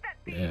 Ah, Stop that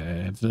thief.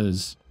 yeah,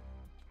 Viz.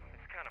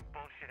 This kind of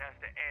bullshit has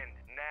to end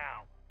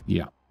now.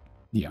 Yeah,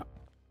 yeah.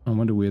 I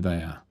wonder where they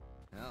are.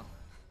 Hell,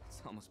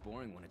 it's almost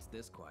boring when it's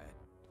this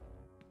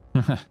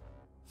quiet.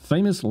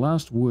 Famous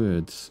last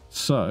words.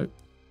 So,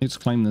 let's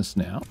claim this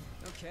now.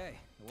 Okay,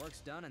 the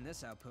work's done and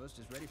this outpost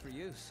is ready for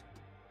use.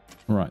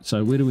 Right,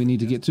 so where do we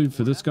need to get to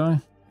for this guy?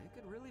 It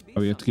could really be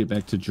Oh, we have to get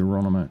back to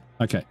Geronimo.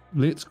 Okay,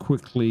 let's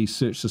quickly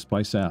search this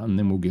place out and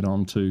then we'll get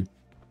on to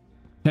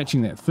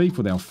catching that thief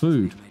with our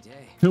food. my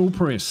day. Hill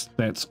press,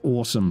 that's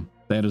awesome.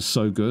 That is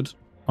so good.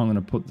 I'm going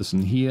to put this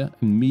in here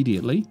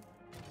immediately.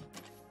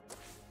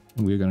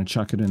 And we're going to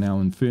chuck it in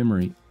our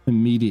infirmary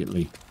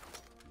immediately.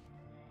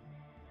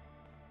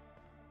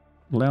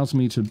 Allows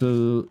me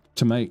to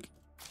make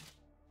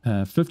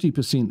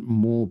 50%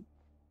 more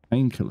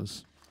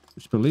painkillers,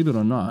 which, believe it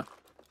or not,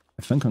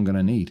 I think I'm going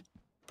to need.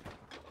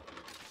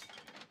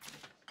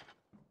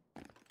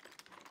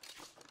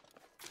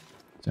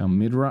 It's our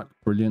midruck,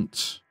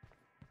 brilliant.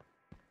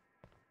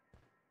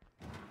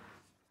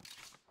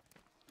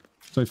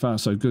 So far,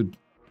 so good.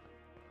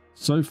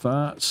 So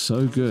far,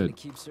 so good.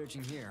 Keep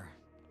searching here.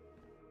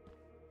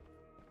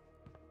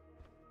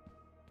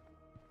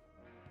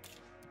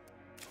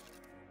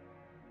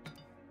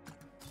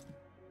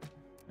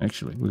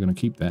 Actually, we're going to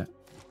keep that.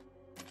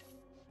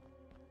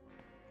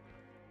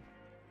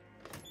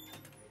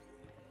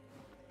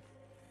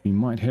 We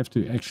might have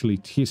to actually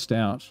test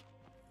out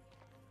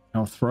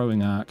our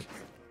throwing arc,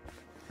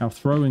 our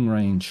throwing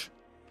range.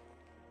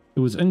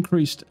 It was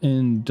increased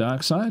in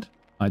Darkside.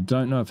 I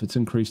don't know if it's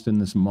increased in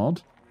this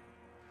mod.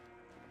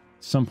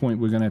 At some point,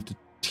 we're going to have to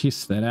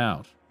test that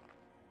out.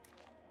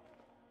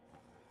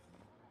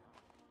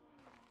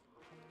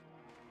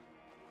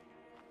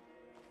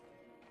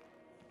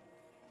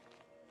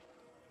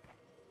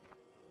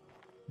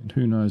 And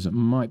who knows, it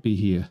might be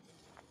here.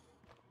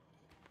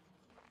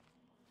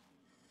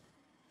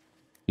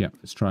 Yep,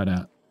 let's try it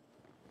out.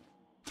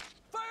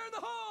 Fire in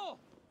the hole!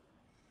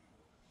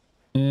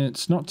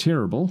 It's not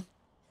terrible.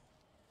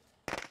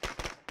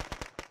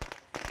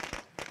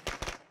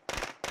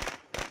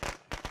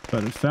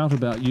 But it felt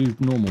about you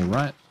normal,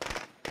 right?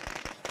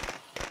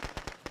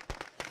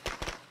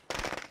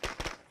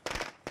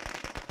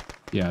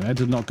 Yeah, that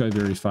did not go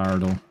very far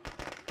at all.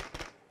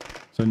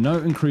 So no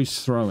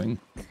increased throwing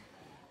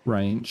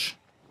range.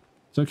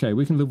 It's okay,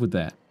 we can live with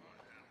that.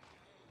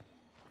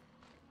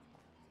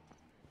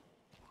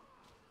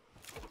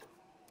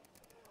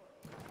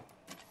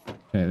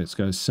 Okay, let's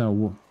go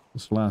sell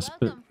this last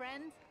bit.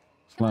 Friends.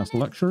 This last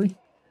luxury.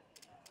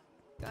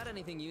 Got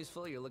anything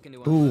useful you're looking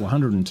to Oh,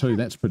 102,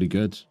 that's pretty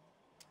good.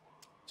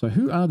 So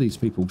who are these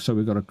people? So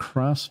we've got a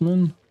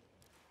craftsman,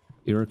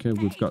 Erica,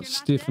 we've got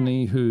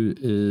Stephanie, who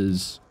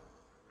is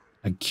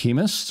a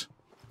chemist.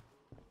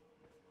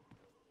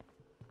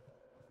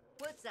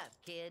 What's up,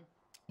 kid?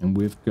 And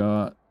we've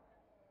got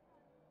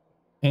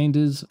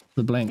Anders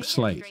the Blank Hey there,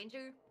 Slate.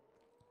 stranger.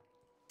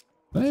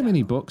 Do they have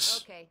any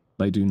books? Okay.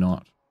 They do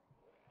not.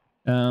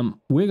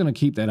 We're going to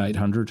keep that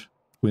 800.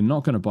 We're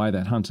not going to buy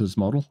that Hunter's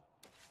model.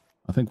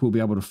 I think we'll be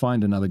able to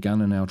find another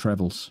gun in our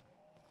travels.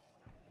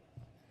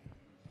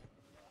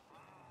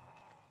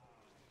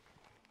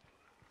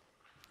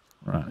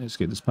 Right, let's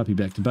get this puppy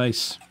back to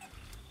base.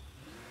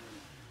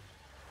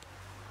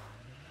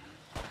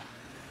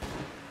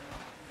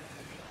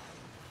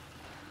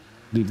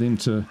 Leave them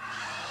to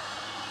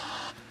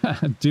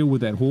deal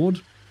with that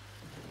horde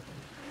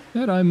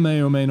that I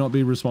may or may not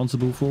be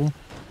responsible for.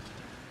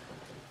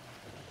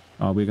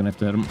 Oh, we're going to have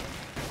to hit him.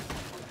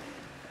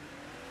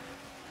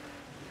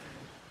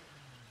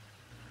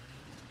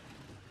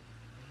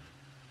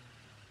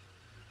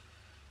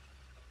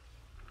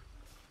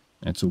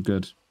 That's all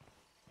good.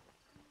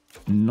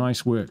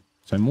 Nice work.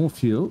 So more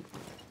fuel.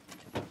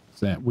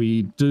 So that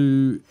we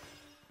do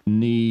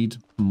need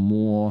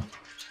more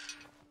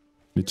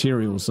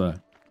materials though.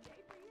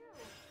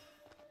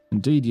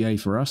 Indeed, yay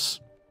for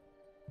us.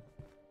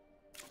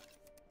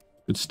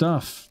 Good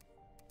stuff.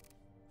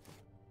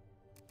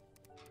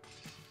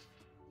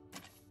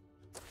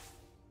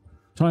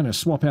 Trying to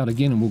swap out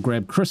again and we'll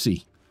grab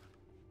Chrissy.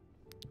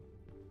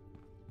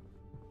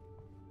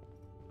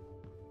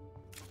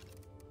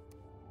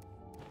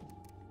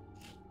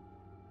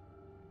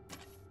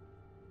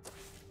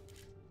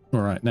 All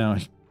right, now,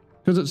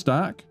 because it's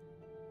dark,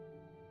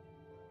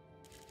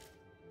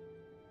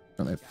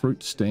 got that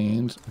fruit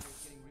stand.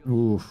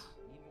 Ooh,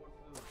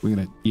 we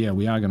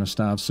are gonna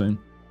starve soon.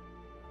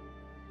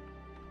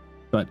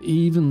 But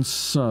even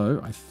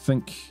so, I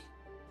think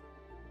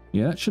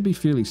Yeah, that should be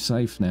fairly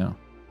safe now.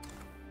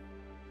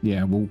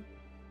 Yeah, we'll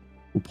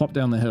pop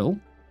down the hill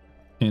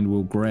and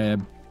we'll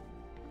grab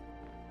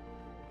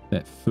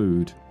that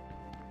food.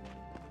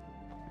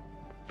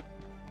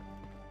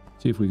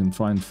 See if we can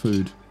find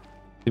food.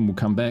 Then we'll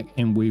come back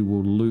and we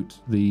will loot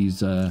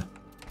these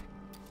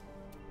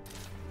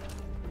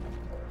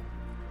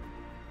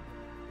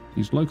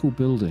local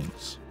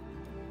buildings.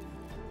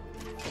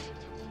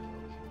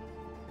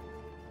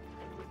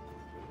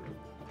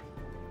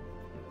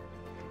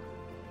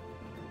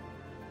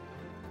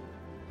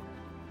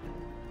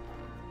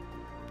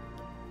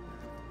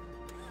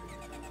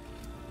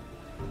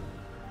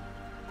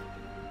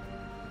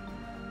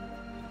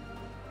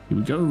 Here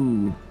we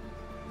go.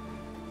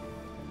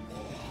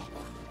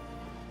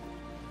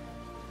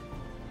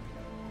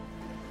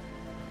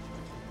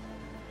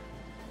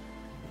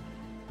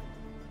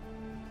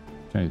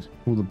 Okay,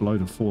 all the blow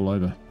to fall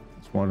over.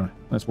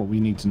 That's what we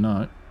need to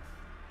know.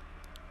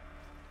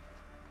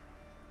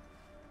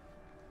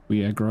 We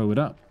aggro it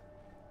up.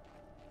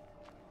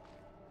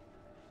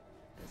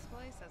 This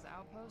place has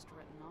Outpost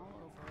written all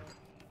over it.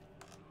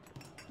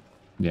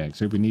 Yeah,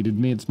 except we needed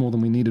meds more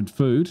than we needed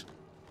food.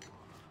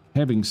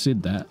 Having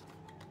said that,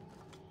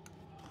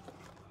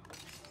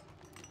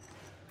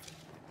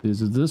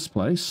 there's this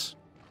place,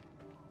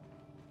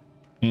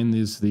 and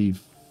there's the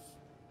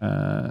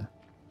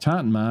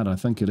Tartan Mart, I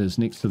think it is,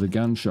 next to the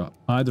gun shop.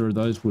 Either of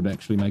those would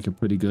actually make a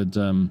pretty good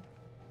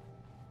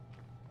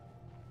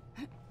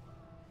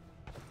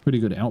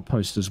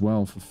outpost as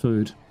well for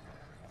food.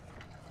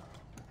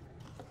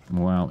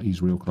 Wow,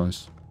 he's real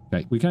close.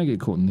 Okay, we can't get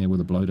caught in there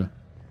with a bloater.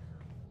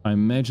 I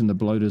imagine the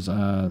bloaters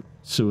are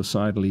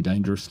suicidally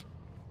dangerous.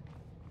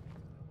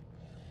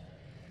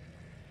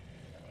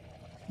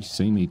 You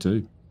see me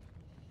too.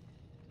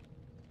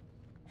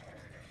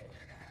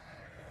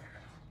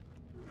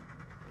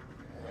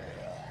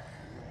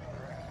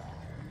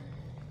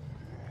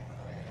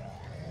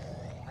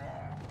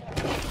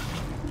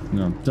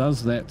 Now,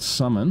 does that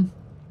summon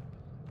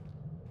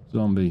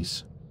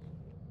zombies?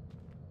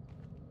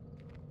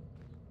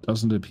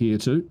 Doesn't appear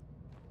to.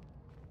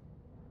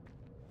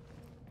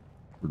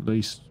 At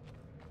least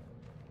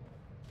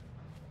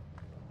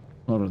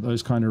not at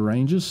those kind of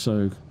ranges,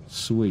 so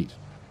sweet.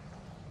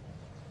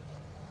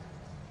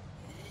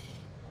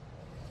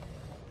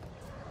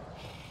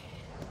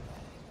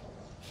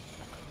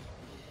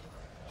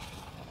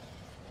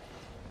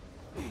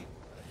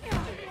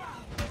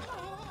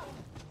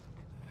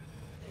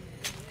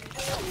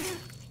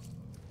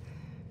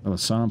 A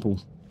sample.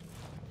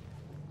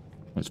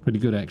 That's pretty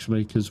good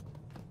actually, because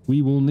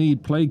we will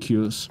need plague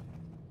cures.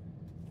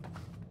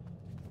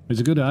 There's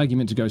a good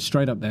argument to go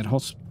straight up that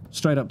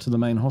straight up to the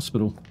main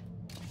hospital.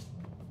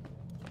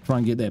 Try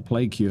and get that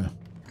plague cure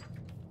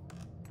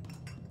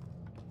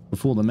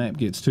before the map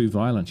gets too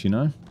violent, you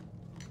know.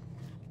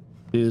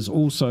 There's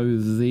also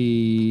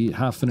the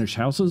half-finished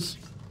houses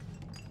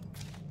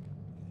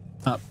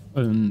up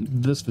in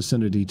this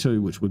vicinity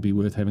too, which would be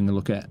worth having a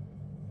look at.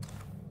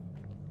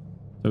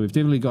 So we've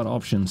definitely got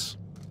options.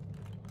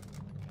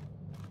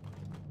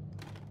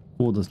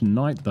 For this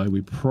night, though, we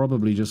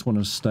probably just want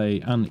to stay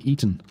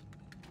uneaten.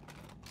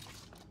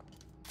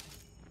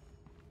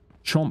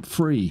 Chomp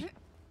free.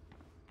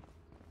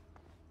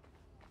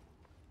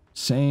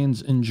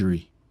 Sans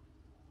injury.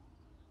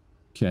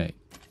 Okay.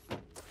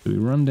 So we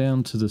run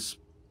down to this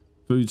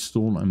food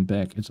stall and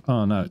back.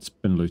 Oh no, it's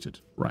been looted.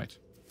 Right.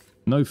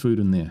 No food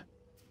in there.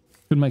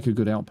 Could make a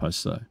good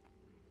outpost, though.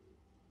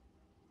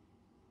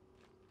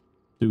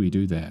 Do we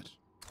do that?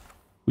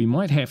 We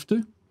might have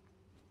to.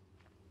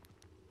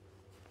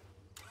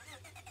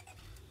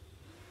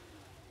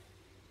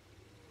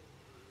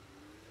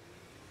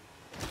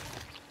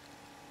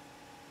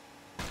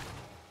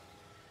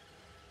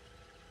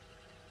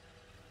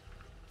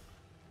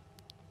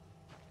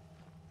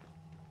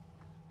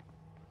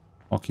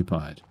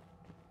 Occupied.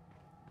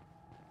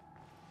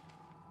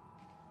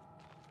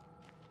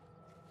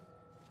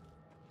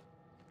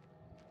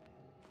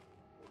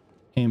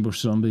 Ambush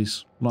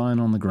zombies lying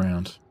on the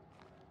ground.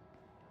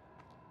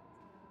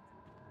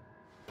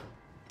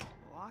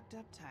 Locked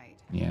up tight.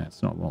 Yeah,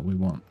 it's not what we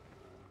want.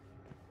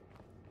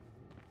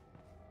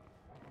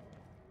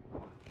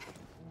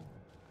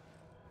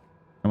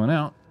 Come on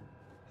out.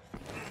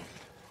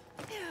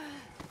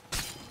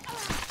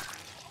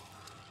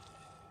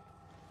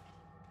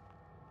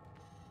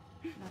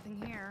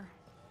 Nothing here.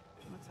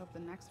 Let's hope the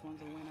next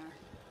one's a winner.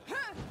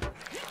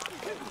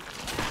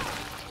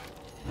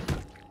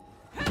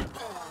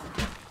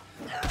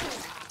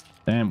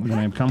 Damn, we're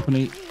gonna have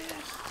company.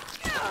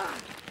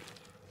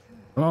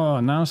 Oh,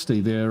 nasty.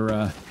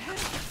 They're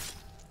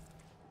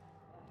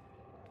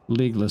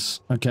legless.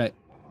 Okay,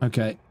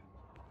 okay.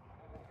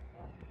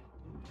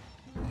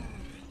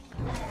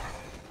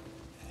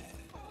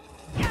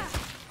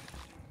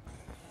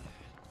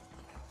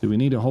 Do we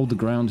need to hold the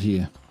ground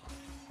here?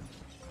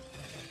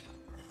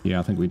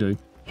 Yeah, I think we do.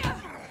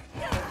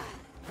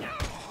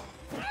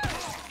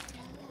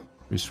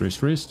 Rest,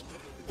 rest, rest.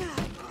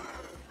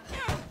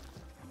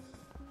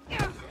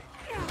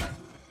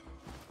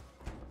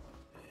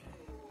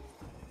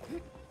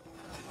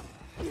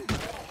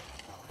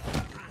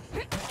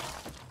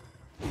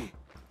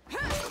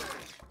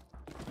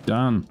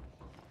 Done.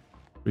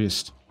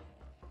 Rest.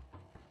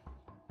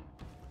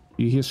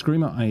 You hear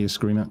Screamer? I hear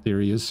Screamer.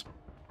 There he is.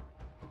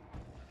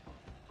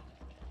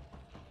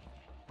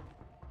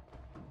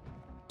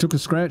 Took a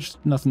scratch.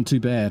 Nothing too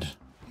bad.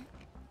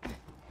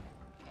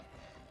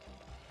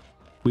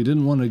 We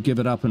didn't want to give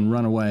it up and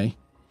run away.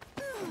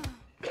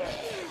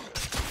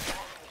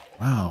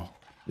 Wow.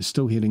 They're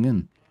still heading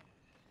in.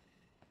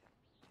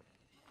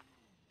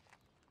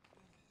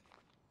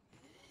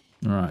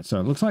 Alright, so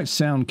it looks like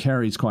sound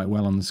carries quite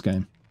well on this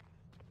game.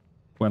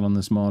 Well on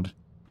this mod.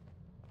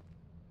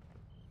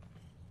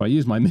 If I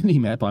use my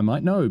mini-map, I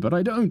might know, but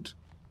I don't.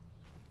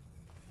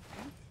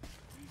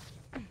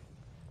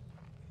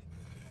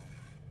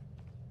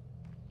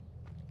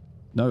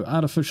 No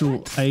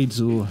artificial aids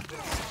or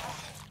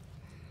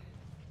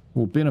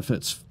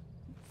benefits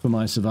for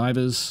my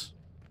survivors.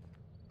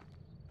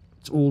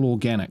 It's all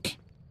organic.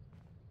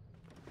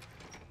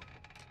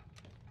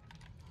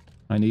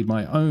 I need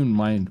my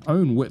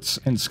own wits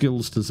and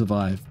skills to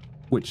survive,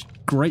 which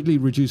greatly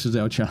reduces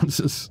our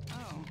chances.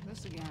 Oh,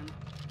 this again.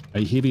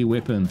 A heavy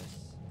weapon.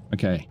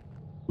 Okay.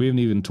 We haven't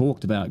even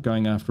talked about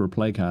going after a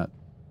plague heart,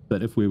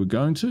 but if we were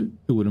going to,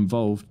 it would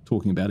involve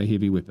talking about a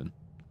heavy weapon.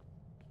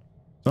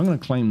 So I'm going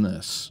to claim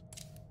this.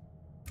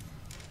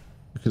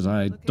 Because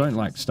I don't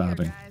like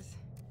starving. Here, guys.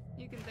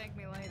 You can thank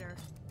me later.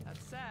 That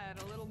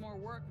said, a little more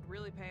work would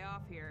really pay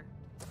off here.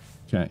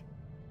 Okay.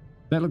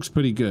 That looks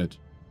pretty good.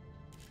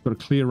 Got a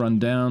clear run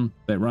down.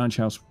 That ranch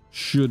house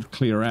should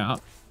clear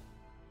out.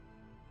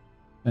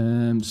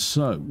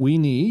 So we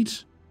need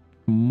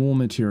more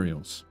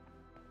materials.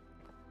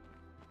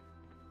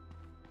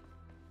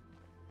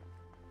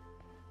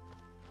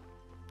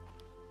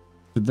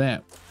 For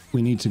that,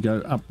 we need to go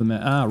up the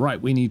map. Ah,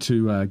 right. We need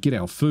to get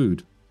our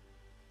food.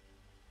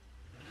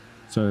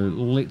 So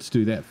let's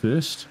do that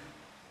first.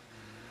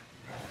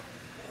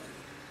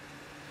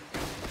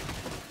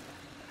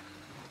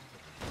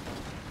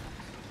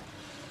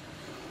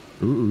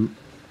 Ooh.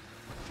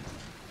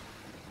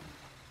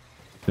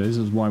 So this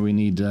is why we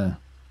need, God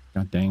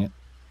dang it.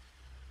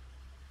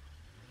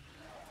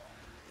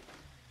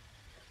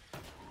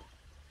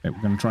 Okay,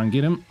 we're going to try and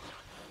get him.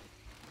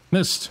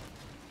 Missed.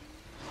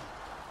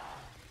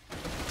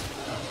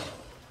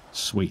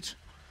 Sweet.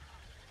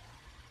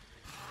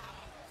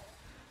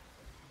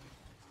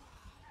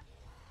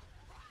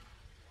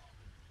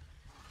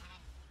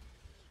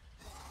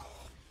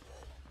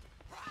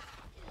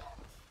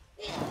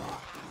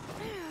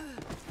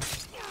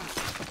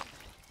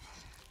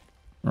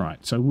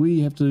 Right, so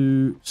we have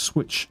to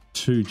switch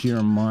to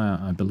Jeremiah,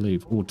 I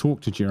believe, or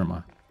talk to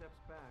Jeremiah.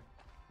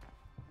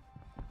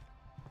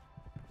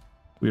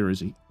 Where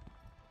is he?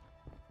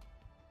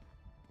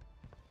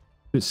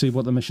 Let's see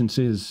what the mission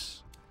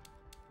says.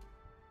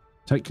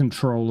 Take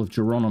control of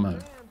Geronimo.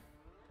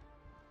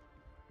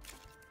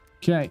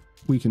 Okay,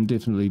 we can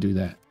definitely do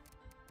that.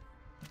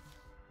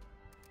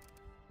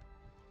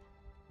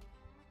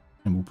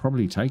 And we'll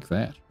probably take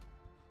that.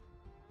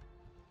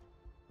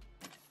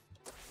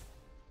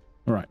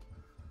 All right,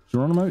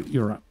 Geronimo,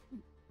 you're up.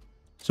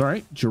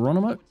 Sorry,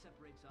 Geronimo.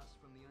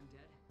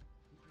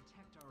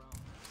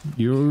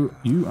 You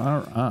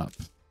are up.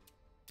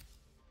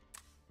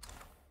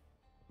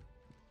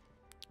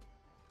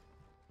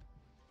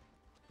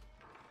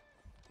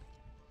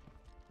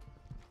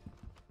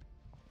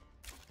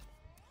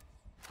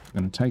 I'm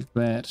going to take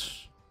that.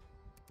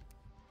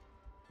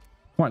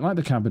 Quite like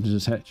the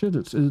carpenter's hatchet.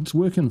 It's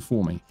working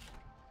for me.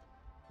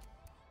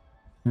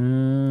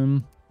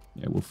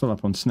 Yeah, we'll fill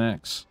up on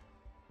snacks.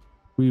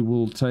 We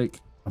will take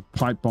a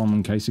pipe bomb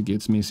in case it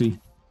gets messy.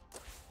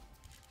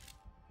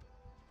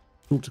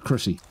 Talk to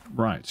Chrissy.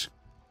 Right.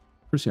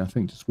 Chrissy, I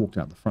think, just walked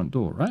out the front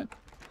door, right?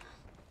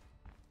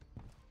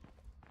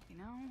 You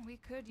know, we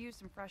could use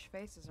some fresh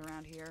faces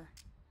around here.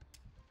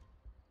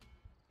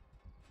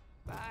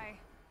 Bye.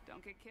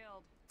 Don't get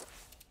killed.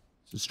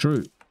 This is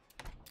true.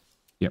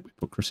 Yep, we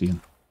put Chrissy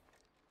in.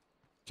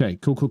 Okay,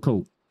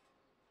 cool.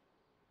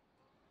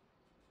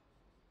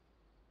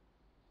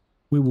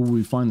 Where will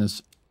we find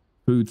this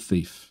food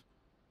thief?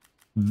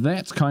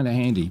 That's kind of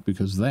handy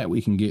because that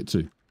we can get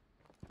to.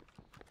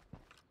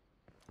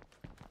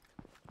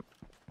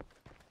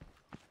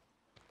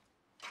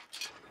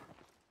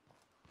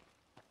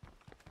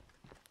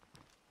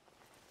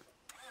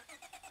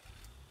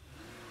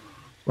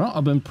 Well,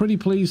 I've been pretty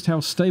pleased how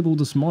stable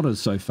this mod is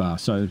so far,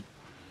 so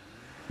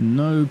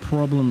no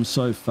problem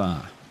so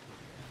far.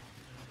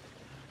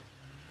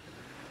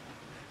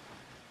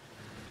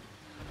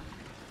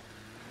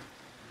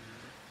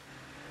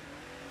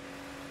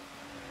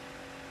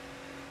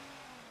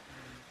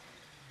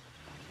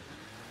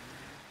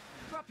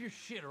 Drop your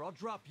shit or I'll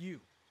drop you.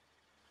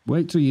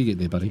 Wait till you get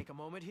there, buddy. Take a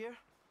moment here.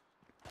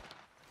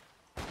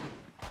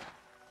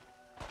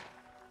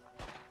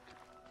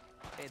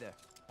 Hey there.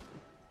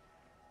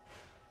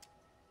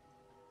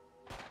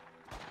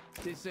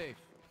 Stay safe.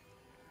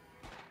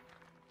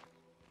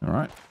 All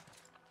right.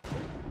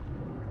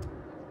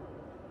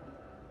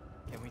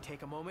 Can we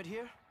take a moment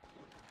here?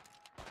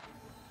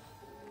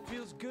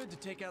 Feels good to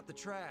take out the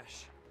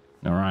trash.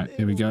 All right,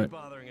 here we They go. won't be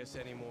bothering us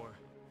anymore.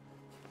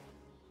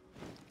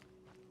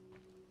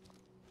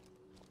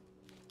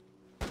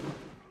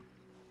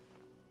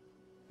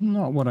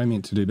 Not what I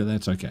meant to do, but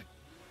that's okay.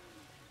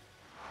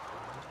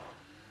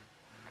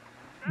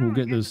 We'll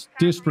get this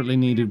desperately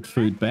needed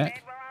food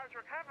back. While I was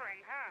recovering,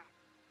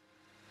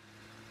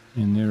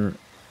 huh? And there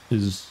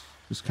is,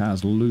 this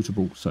car's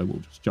lootable, so we'll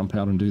just jump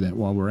out and do that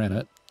while we're at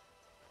it.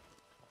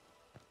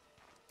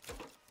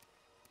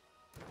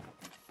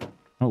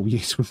 Oh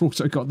yes, we've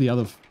also got the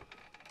other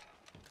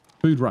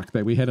food ruck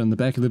that we had in the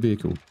back of the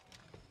vehicle.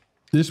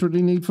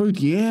 Desperately need food?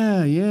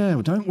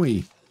 Yeah, don't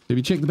we? Have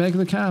you checked the back of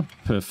the car?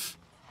 Piff.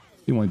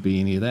 There won't be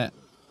any of that.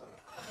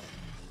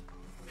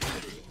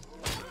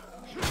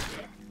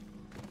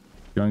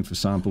 Going for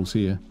samples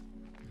here.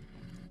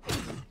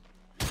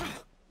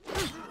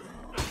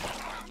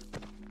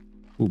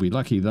 We'll be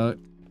lucky though.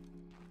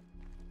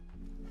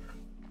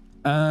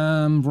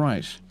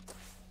 Right.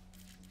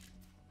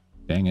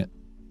 Dang it.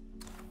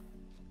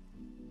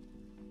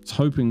 I was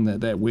hoping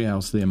that that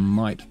warehouse there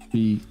might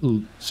be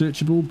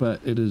searchable, but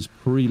it is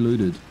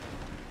pre-looted.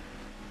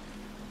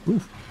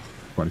 Oof,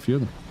 quite a few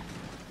of them.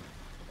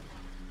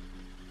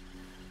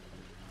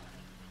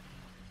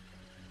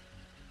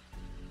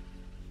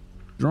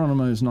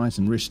 Geronimo's nice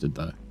and rested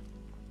though.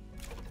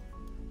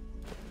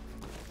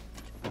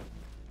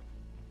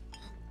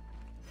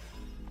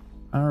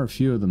 Are a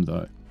few of them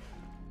though.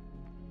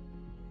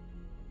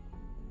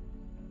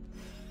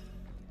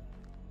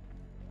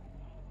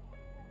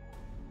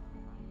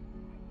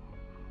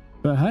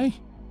 But hey,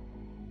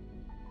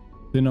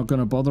 they're not going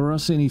to bother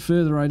us any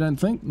further, I don't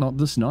think. Not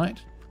this night.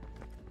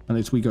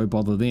 Unless we go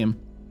bother them.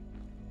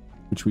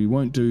 Which we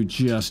won't do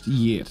just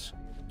yet.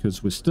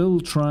 Because we're still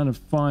trying to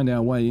find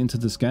our way into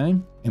this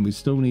game. And we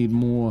still need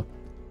more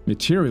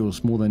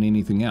materials more than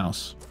anything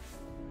else.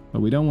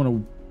 But we don't want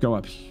to go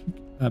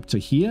up to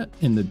here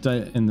in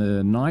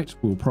the night.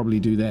 We'll probably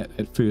do that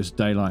at first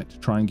daylight. To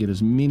try and get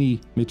as many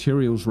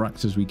materials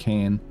rucks as we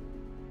can.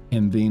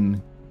 And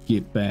then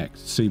get back.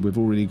 See, we've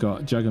already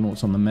got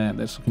juggernauts on the map.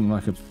 That's looking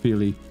like a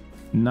fairly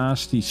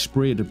nasty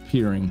spread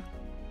appearing.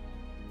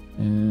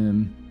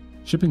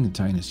 Shipping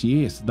containers,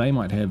 yes, they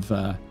might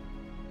have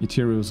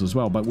materials as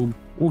well, but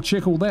we'll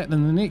check all that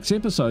in the next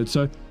episode.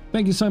 So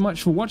thank you so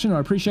much for watching. I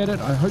appreciate it.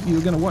 I hope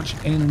you're going to watch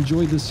and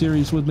enjoy this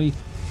series with me.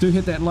 Do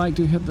hit that like,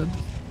 do hit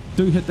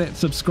that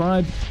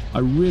subscribe. I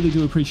really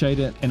do appreciate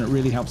it, and it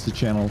really helps the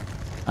channel.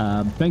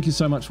 Thank you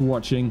so much for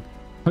watching.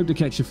 Hope to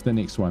catch you for the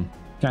next one.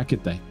 Ka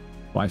kite.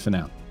 Bye for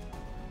now.